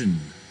legend.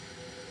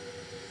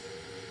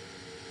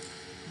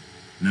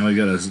 Now we've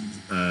got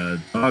a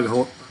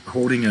dog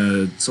holding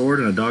a sword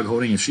and a dog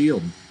holding a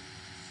shield.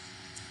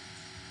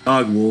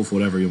 Dog, wolf,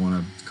 whatever you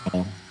want to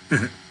call.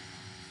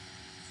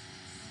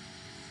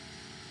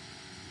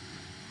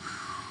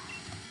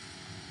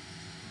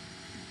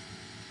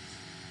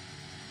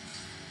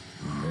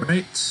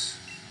 Alright.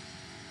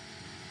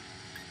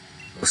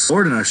 A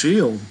sword and a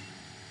shield.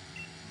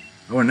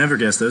 I would never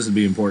guess those would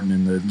be important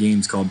in the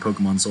games called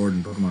Pokemon Sword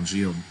and Pokemon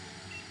Shield.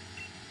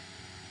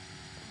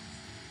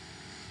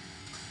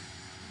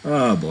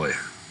 Oh boy.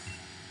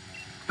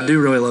 I do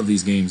really love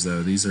these games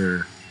though. These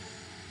are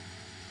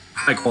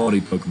high quality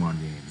Pokemon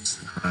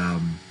games.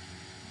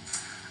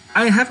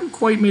 I haven't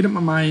quite made up my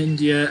mind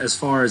yet as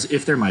far as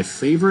if they're my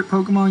favorite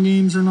Pokemon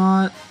games or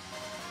not.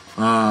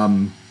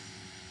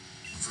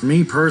 For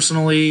me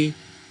personally,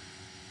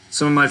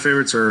 some of my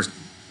favorites are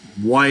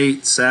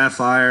White,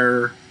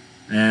 Sapphire,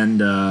 and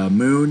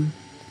Moon.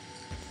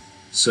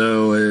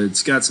 So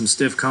it's got some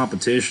stiff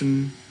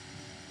competition,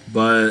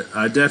 but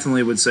I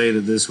definitely would say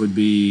that this would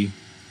be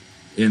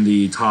in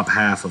the top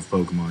half of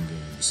Pokemon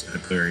games,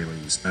 at the very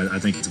least. I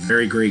think it's a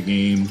very great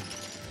game.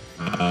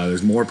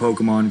 There's more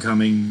Pokemon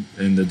coming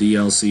in the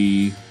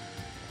DLC.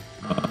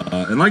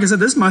 And like I said,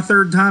 this is my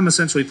third time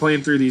essentially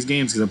playing through these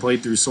games because I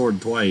played through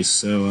Sword twice.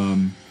 So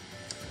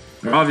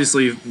they're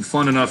obviously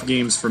fun enough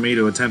games for me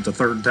to attempt a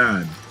third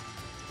time.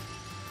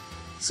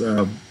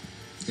 So,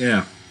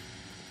 yeah.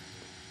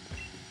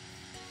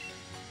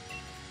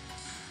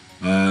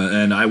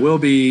 And I will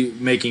be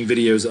making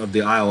videos of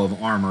the Isle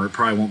of Armor. It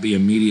probably won't be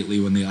immediately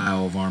when the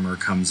Isle of Armor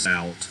comes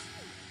out.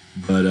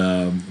 But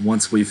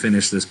once we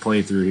finish this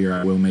playthrough here,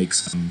 I will make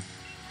some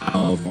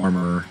Isle of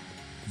Armor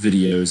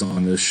videos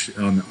on this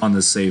on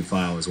this save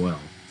file as well.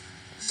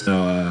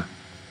 So,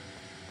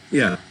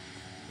 yeah.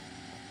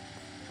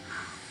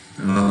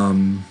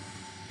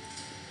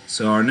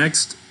 So our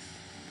next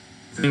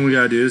thing we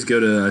gotta do is go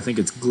to, I think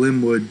it's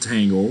Glimwood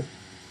Tangle.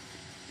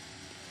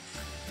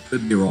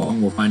 Could be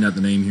wrong. We'll find out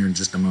the name here in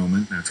just a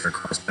moment after I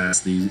go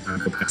past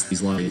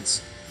these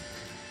lights.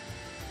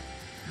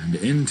 And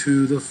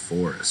into the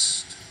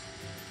forest.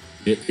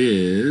 It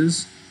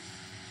is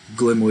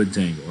Glimwood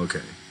Tangle.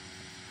 Okay.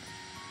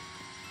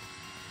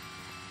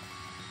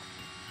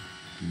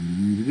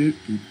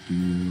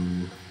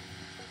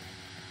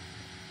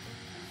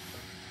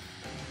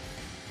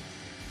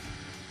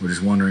 We're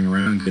just wandering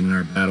around, getting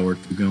our battle or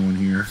two going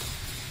here.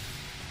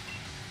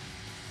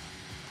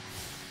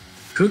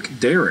 Cook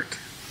Derrick.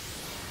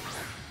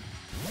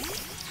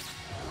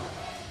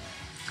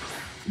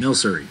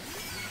 Milcery.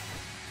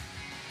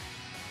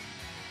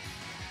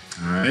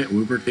 Alright. Alright,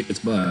 Wooper kick its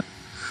butt.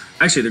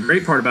 Actually, the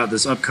great part about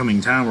this upcoming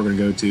town we're going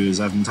to go to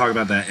is I've been talking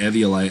about that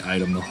Eviolite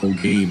item the whole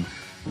game.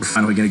 We're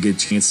finally going to get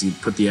a chance to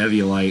put the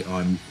Eviolite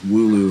on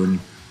Wooloo and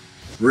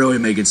really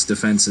make its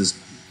defenses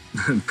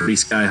pretty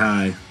sky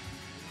high.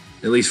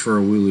 At least for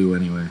a Wooloo,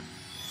 anyway.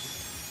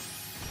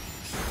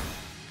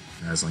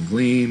 Dazzling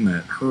Gleam,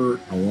 that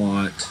hurt a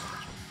lot.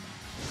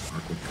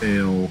 Aqua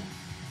Tail.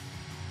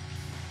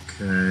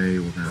 Okay,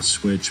 we're going to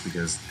switch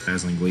because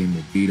Dazzling Gleam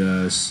will beat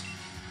us.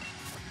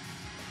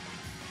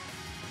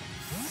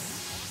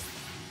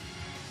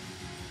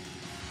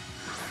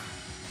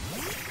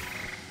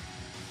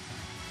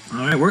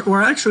 Alright,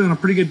 we're actually on a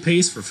pretty good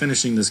pace for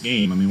finishing this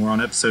game. I mean, we're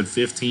on episode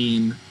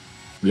 15.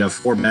 We have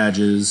 4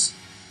 badges.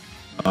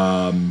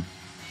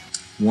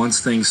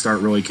 Once things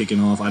start really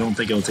kicking off, I don't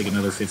think it'll take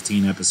another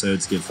 15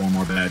 episodes to get 4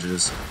 more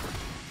badges.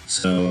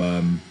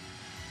 So,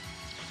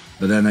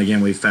 but then again,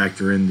 we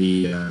factor in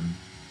the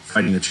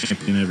fighting the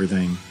champion and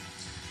everything.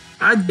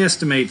 I'd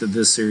guesstimate that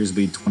this series will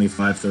be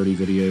 25, 30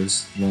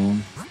 videos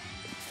long.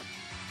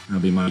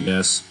 That'll be my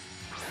guess.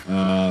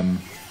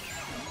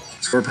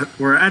 So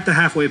we're at the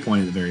halfway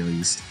point at the very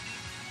least.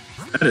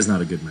 That is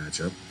not a good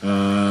matchup.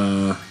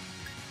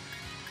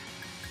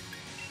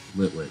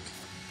 Litwick.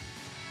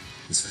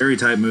 His fairy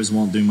type moves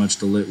won't do much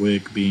to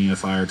Litwick being a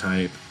fire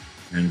type,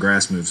 and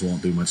grass moves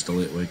won't do much to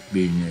Litwick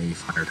being a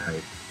fire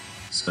type.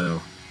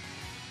 So,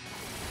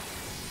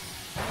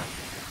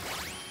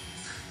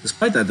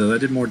 despite that though, that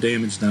did more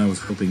damage than I was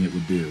hoping it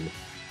would do.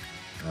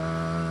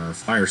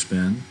 Fire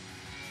spin.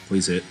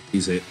 Please hit.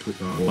 Please hit.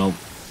 Well,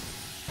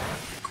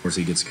 of course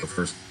he gets to go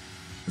first.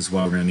 This is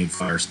why we're going to need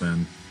Fire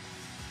Spin.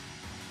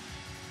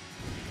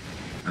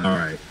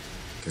 Alright.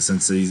 Because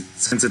since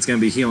it's going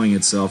to be healing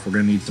itself, we're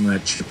going to need some of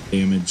that chip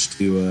damage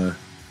to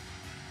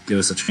give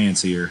us a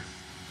chance here.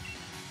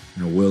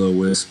 You know,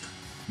 Will-O-Wisp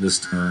this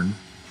turn.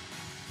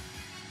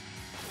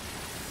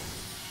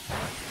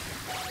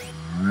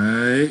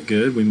 Alright,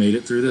 good. We made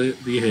it through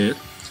the hit.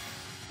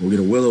 We'll get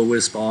a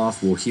Will-O-Wisp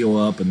off, we'll heal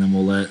up, and then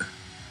we'll let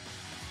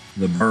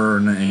the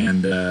burn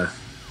and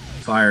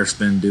Fire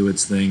Spin do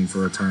its thing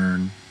for a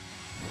turn.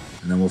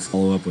 And then we'll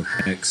follow up with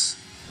Hex.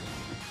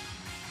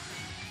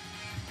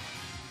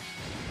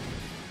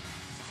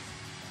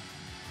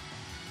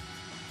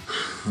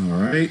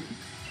 Alright.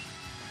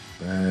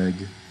 Bag.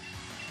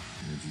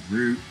 Energy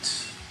Root.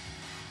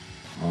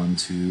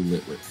 Onto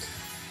Litwick.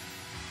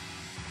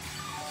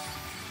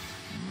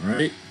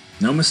 Alright.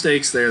 No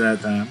mistakes there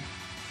that time.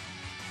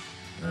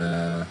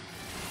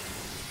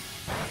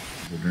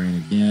 We'll drain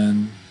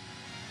again.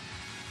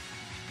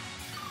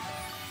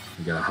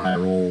 We got a high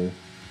roll.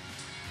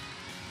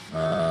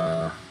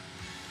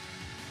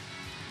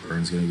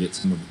 Burn's going to get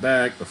some of it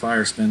back. The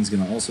Fire Spin's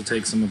going to also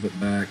take some of it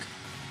back.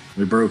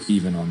 We broke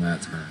even on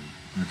that turn.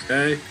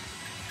 Okay.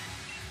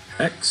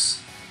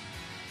 Hex.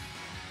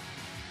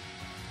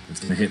 It's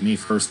going to hit me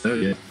first though,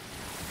 yeah.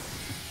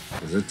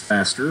 Because it's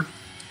faster.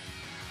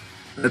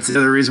 That's the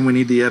other reason we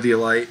need the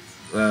Eviolite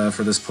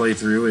for this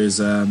playthrough is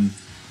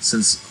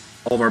since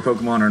all of our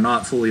Pokemon are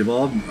not fully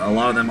evolved, a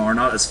lot of them are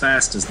not as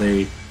fast as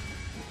they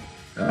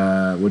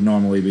would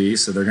normally be,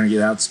 so they're going to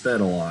get outsped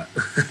a lot.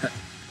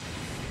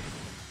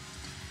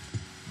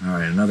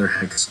 Alright, another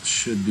Hex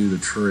should do the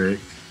trick.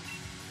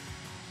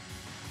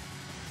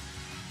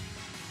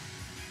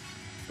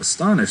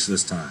 Astonish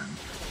this time.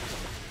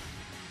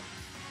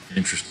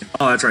 Interesting.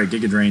 Oh, that's right,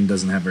 Giga Drain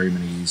doesn't have very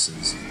many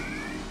uses.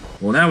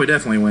 Well, now we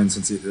definitely win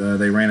since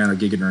they ran out of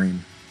Giga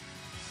Drain.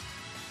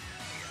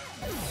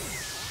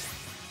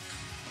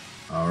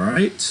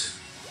 Alright.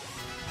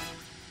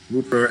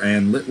 Wooper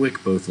and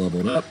Litwick both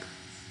leveled up.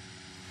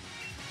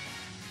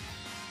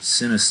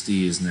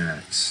 Sinistea is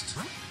next.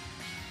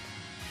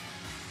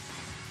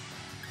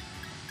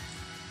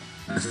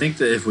 I think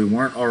that if we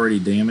weren't already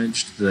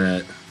damaged,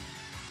 that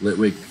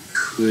Litwick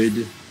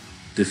could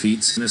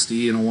defeat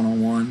Sinistea in a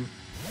one-on-one.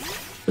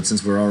 But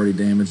since we're already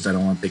damaged, I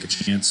don't want to take a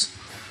chance.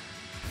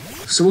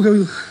 So we'll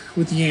go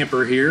with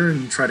Yamper here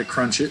and try to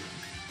crunch it.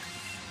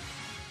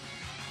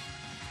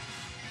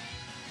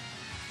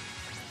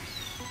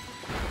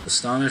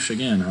 Astonish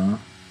again, huh?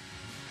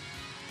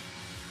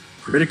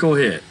 Critical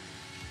hit.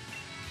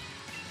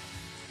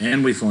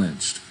 And we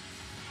flinched.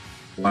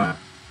 Wow.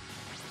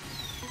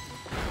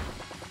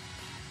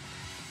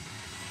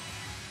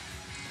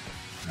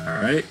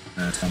 Alright,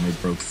 that time we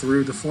broke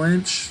through the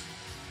flinch.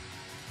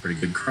 Pretty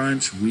good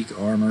crunch, weak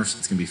armor, so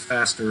it's going to be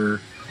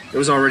faster. It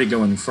was already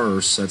going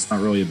first, so that's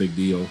not really a big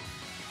deal.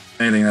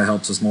 Anything that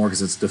helps us more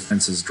because its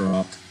defense is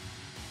dropped.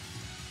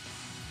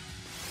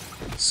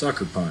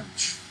 Sucker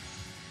Punch.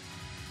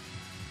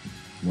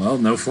 Well,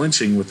 no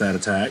flinching with that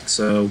attack,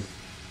 so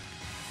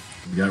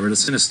we got rid of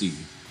Sinistea.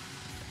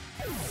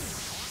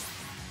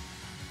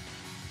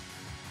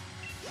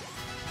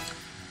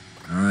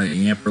 Alright,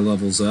 Yamper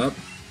levels up.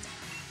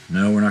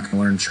 No, we're not going to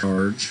learn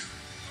Charge.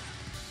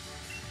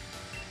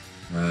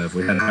 If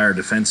we had higher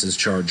defenses,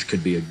 Charge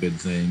could be a good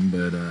thing,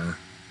 but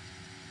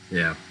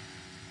yeah.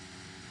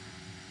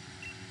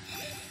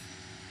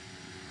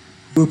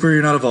 Wooper,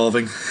 you're not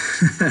evolving.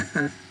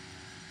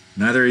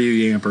 Neither are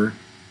you, Yamper.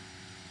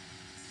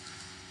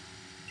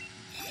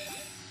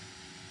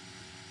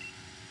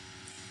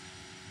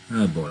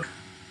 Oh boy.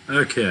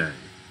 Okay.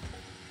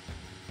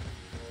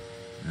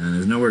 And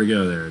there's nowhere to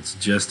go there. It's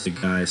just a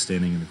guy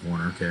standing in the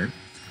corner. Okay.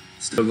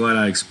 Still glad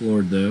I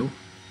explored, though.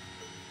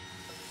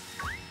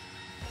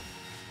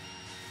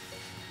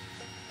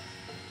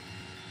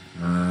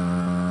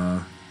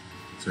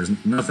 So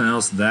there's nothing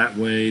else that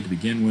way to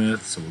begin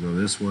with, so we'll go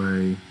this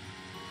way.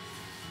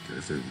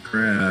 Go through the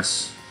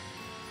grass.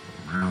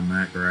 Around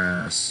that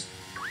grass.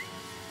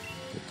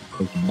 Get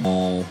the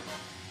Pokeball.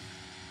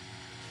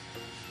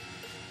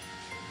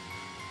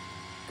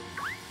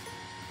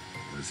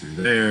 Go through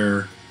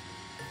there.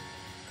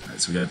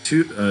 Alright, so we got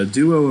a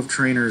duo of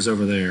trainers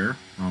over there.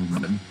 Wrong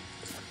button.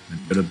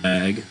 And put a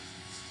bag.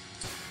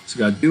 So we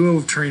got a duo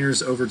of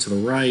trainers over to the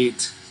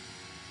right.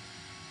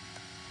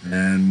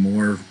 And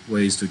more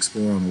ways to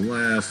explore on the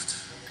left.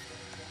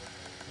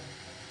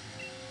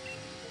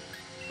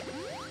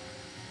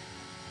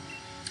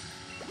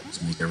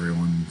 Just make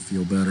everyone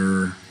feel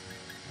better.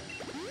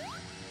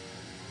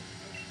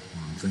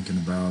 I'm thinking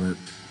about it.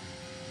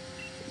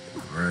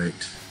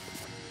 Alright.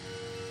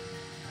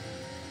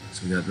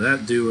 So we got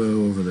that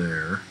duo over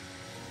there.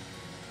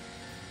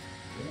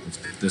 Let's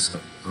pick this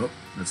up. Oh,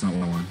 that's not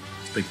what I want.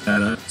 Let's pick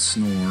that up.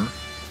 Snore.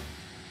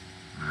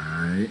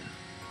 Alright.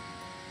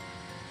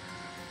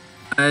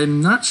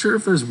 I'm not sure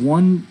if there's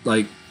one,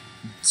 like,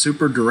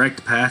 super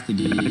direct path to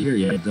get out of here.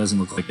 Yeah, it doesn't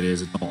look like it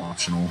is. It's all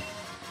optional.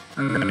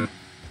 Okay.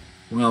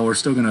 Well, we're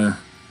still gonna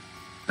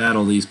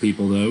battle these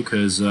people, though,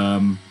 because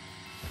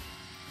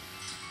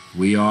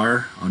we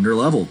are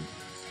under-leveled.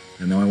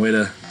 And the only way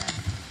to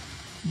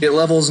get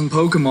levels in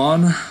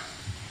Pokemon,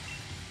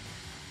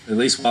 at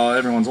least while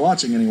everyone's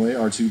watching anyway,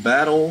 are to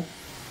battle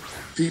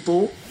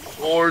people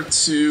or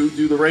to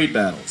do the raid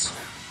battles.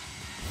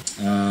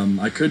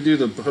 I could do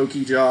the Poke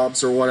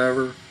jobs or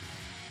whatever,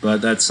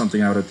 but that's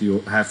something I would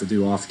have to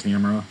do off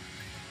camera.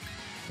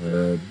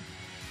 So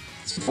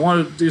if I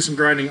want to do some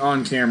grinding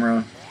on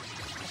camera,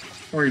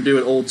 or do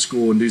it old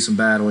school and do some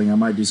battling, I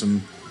might do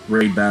some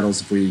raid battles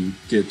if we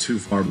get too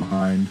far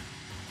behind.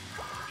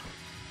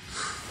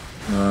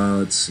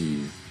 Let's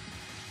see.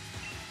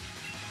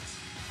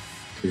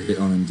 Good hit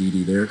on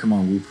Indeedee there. Come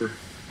on, Wooper.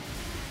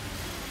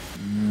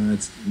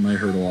 It might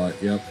hurt a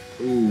lot. Yep.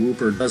 Ooh,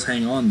 Wooper does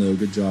hang on, though.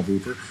 Good job,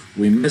 Wooper.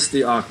 We missed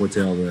the Aqua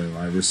Tail, though.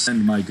 I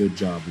rescind my good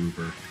job,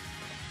 Wooper.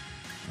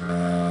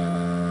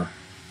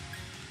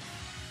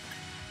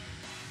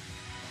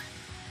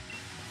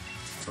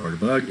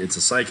 Bug. It's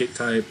a Psychic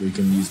type. We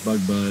can use Bug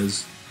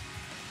Buzz.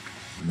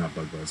 Not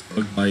Bug Buzz.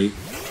 Bug Bite.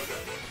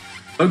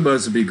 Bug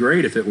Buzz would be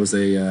great if it was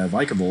a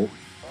Vikavolt.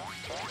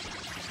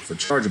 For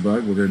Charge a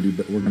Bug, we're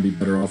gonna be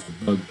better off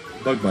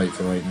with Bug Bite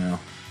for right now.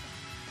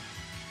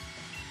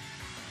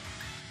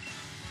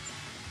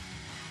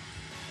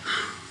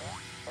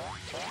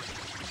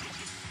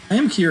 I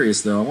am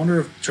curious, though. I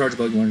wonder if Charge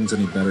Bug learns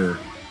any better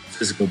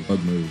physical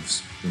bug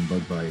moves than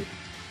Bug Bite.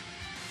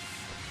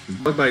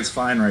 Bug Bite's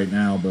fine right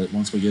now, but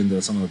once we get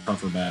into some of the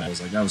tougher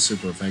battles, like that was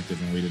super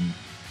effective and we didn't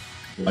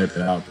wipe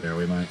it out there.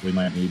 We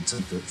might need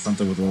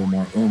something with a little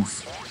more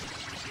oomph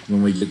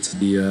when we get to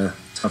the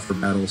tougher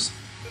battles.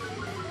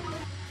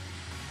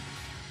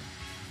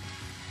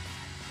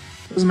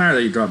 Doesn't matter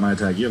that you drop my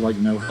attack. You have like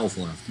no health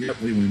left.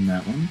 Yep, we win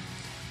that one.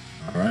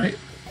 All right.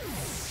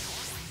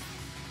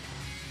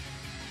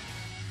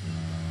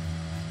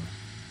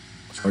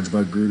 Charge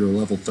Bug grew to a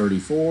level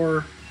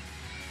 34,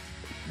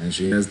 and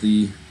she has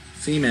the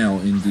female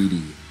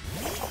Indeedee.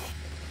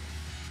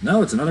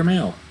 No, it's another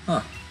male.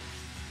 Huh.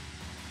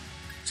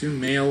 2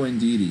 male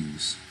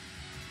Indeedees.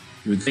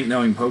 You would think,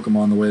 knowing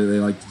Pokemon the way that they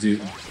like to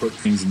put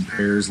things in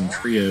pairs and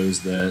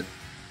trios, that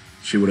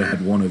she would have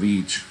had one of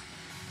each.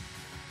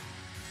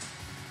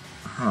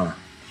 Huh.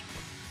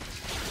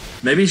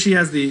 Maybe she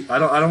has the... I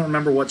don't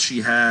remember what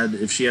she had,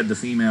 if she had the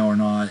female or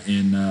not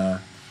in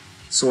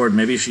Sword.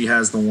 Maybe she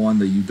has the one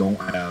that you don't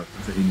have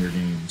in your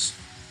games.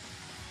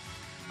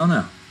 Oh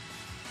no.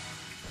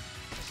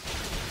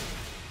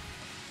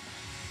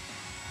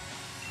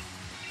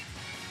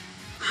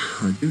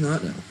 I do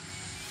not know.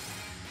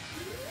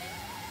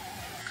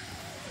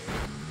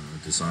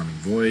 Disarming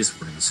Voice.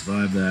 We're going to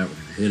survive that. We're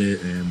going to hit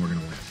it, and we're going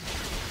to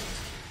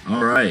win.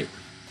 Alright.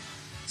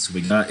 So we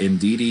got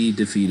Indeedee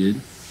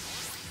defeated.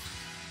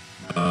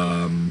 We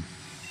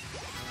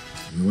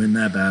win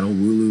that battle.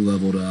 Wooloo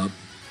leveled up.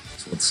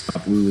 So let's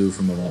stop Wooloo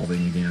from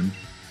evolving again.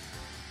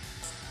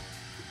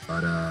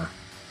 But,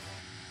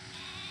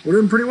 we're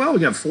doing pretty well. We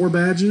got 4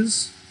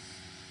 badges.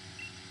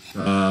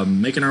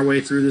 Making our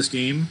way through this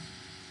game.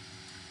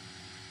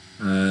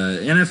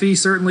 NFE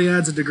certainly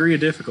adds a degree of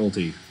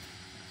difficulty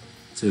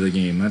to the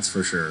game, that's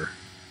for sure.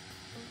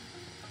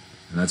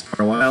 And that's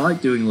part of why I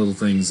like doing little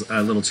things,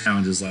 little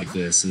challenges like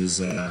this,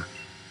 is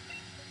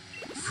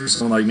for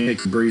someone like me that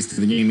can breeze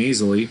through the game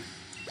easily,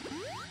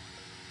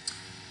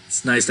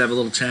 it's nice to have a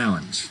little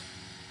challenge.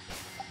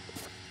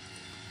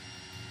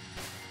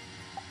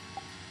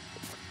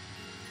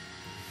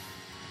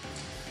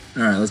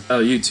 Alright, let's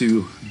battle you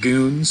 2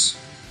 goons.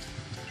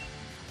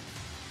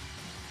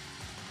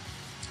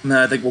 And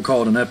I think we'll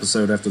call it an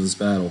episode after this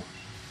battle.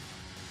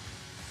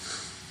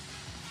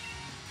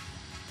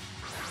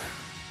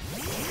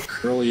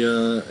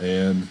 Curlia,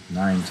 and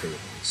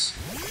Ninetales.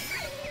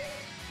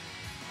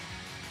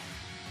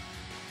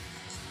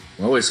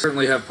 Well, we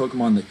certainly have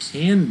Pokemon that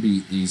can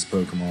beat these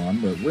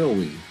Pokemon, but will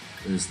we,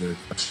 is the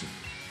question.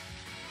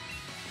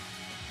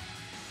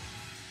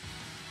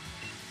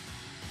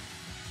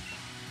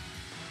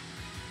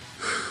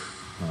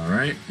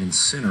 Alright,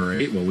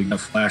 Incinerate. Well, we got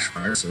Flash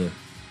Fire, so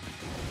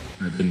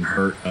that didn't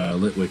hurt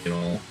Litwick at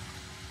all.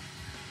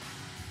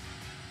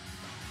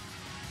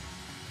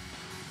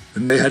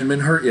 And they hadn't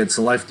been hurt yet,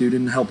 so Life Dew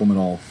didn't help them at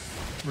all.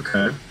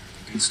 Okay,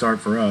 good start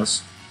for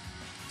us.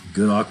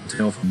 Good Aqua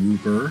Tail from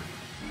Wooper.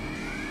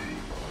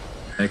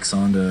 X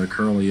onto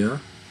Curlia.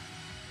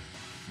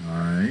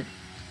 Alright.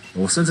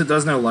 Well, since it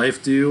does no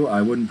Life Dew,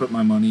 I wouldn't put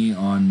my money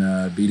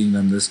on beating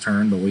them this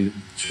turn, but we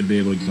should be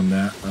able to get them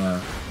that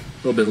a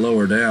little bit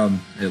lower down,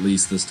 at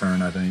least this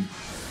turn, I think.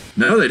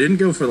 No, they didn't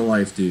go for the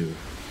Life Dew.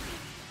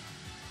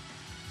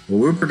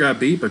 Well, Wooper got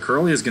beat, but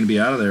Curlia is going to be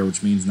out of there,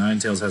 which means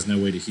Ninetales has no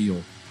way to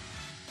heal.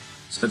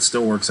 So that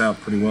still works out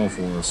pretty well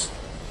for us.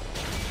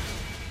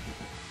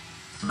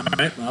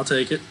 Alright, I'll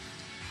take it.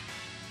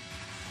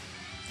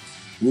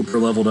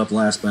 Wooper leveled up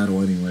last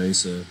battle anyway,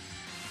 so...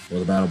 or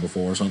the battle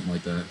before, something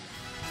like that.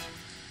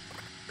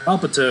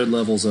 Palpitoad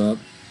levels up.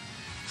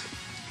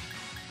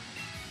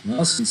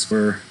 Well, since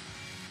we're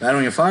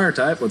battling a fire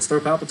type, let's throw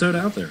Palpitoad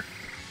out there.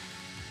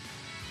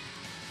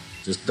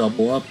 Just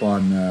double up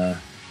on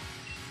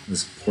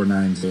this poor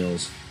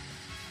Ninetales.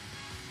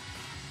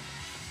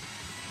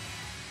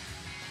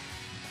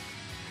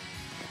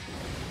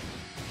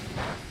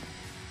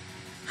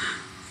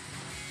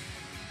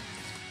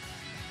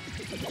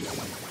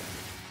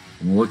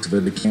 From the look of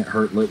it, it can't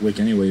hurt Litwick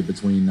anyway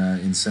between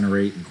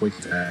Incinerate and Quick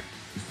Attack.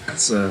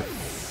 That's,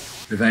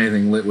 if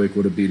anything, Litwick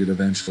would have beat it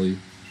eventually.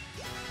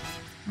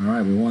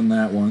 Alright, we won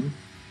that one.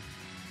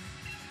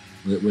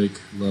 Litwick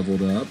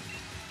leveled up.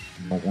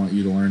 Don't want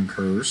you to learn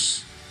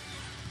Curse.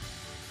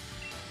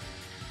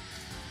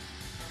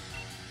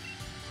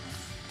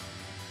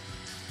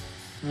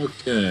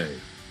 Okay.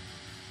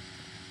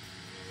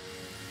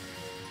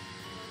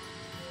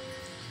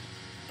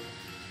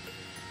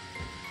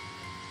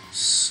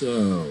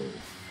 So,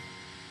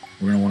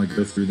 we're going to want to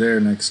go through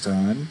there next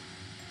time.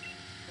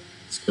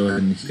 Let's go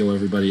ahead and heal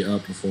everybody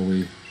up before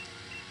we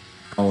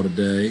call it a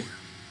day.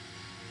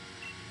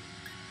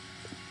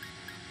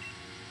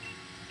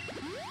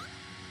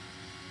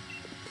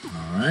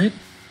 Alright.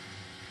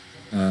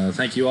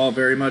 Thank you all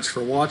very much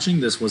for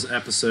watching. This was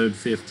episode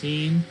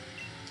 15,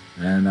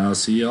 and I'll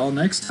see you all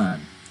next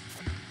time.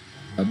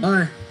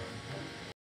 Bye-bye.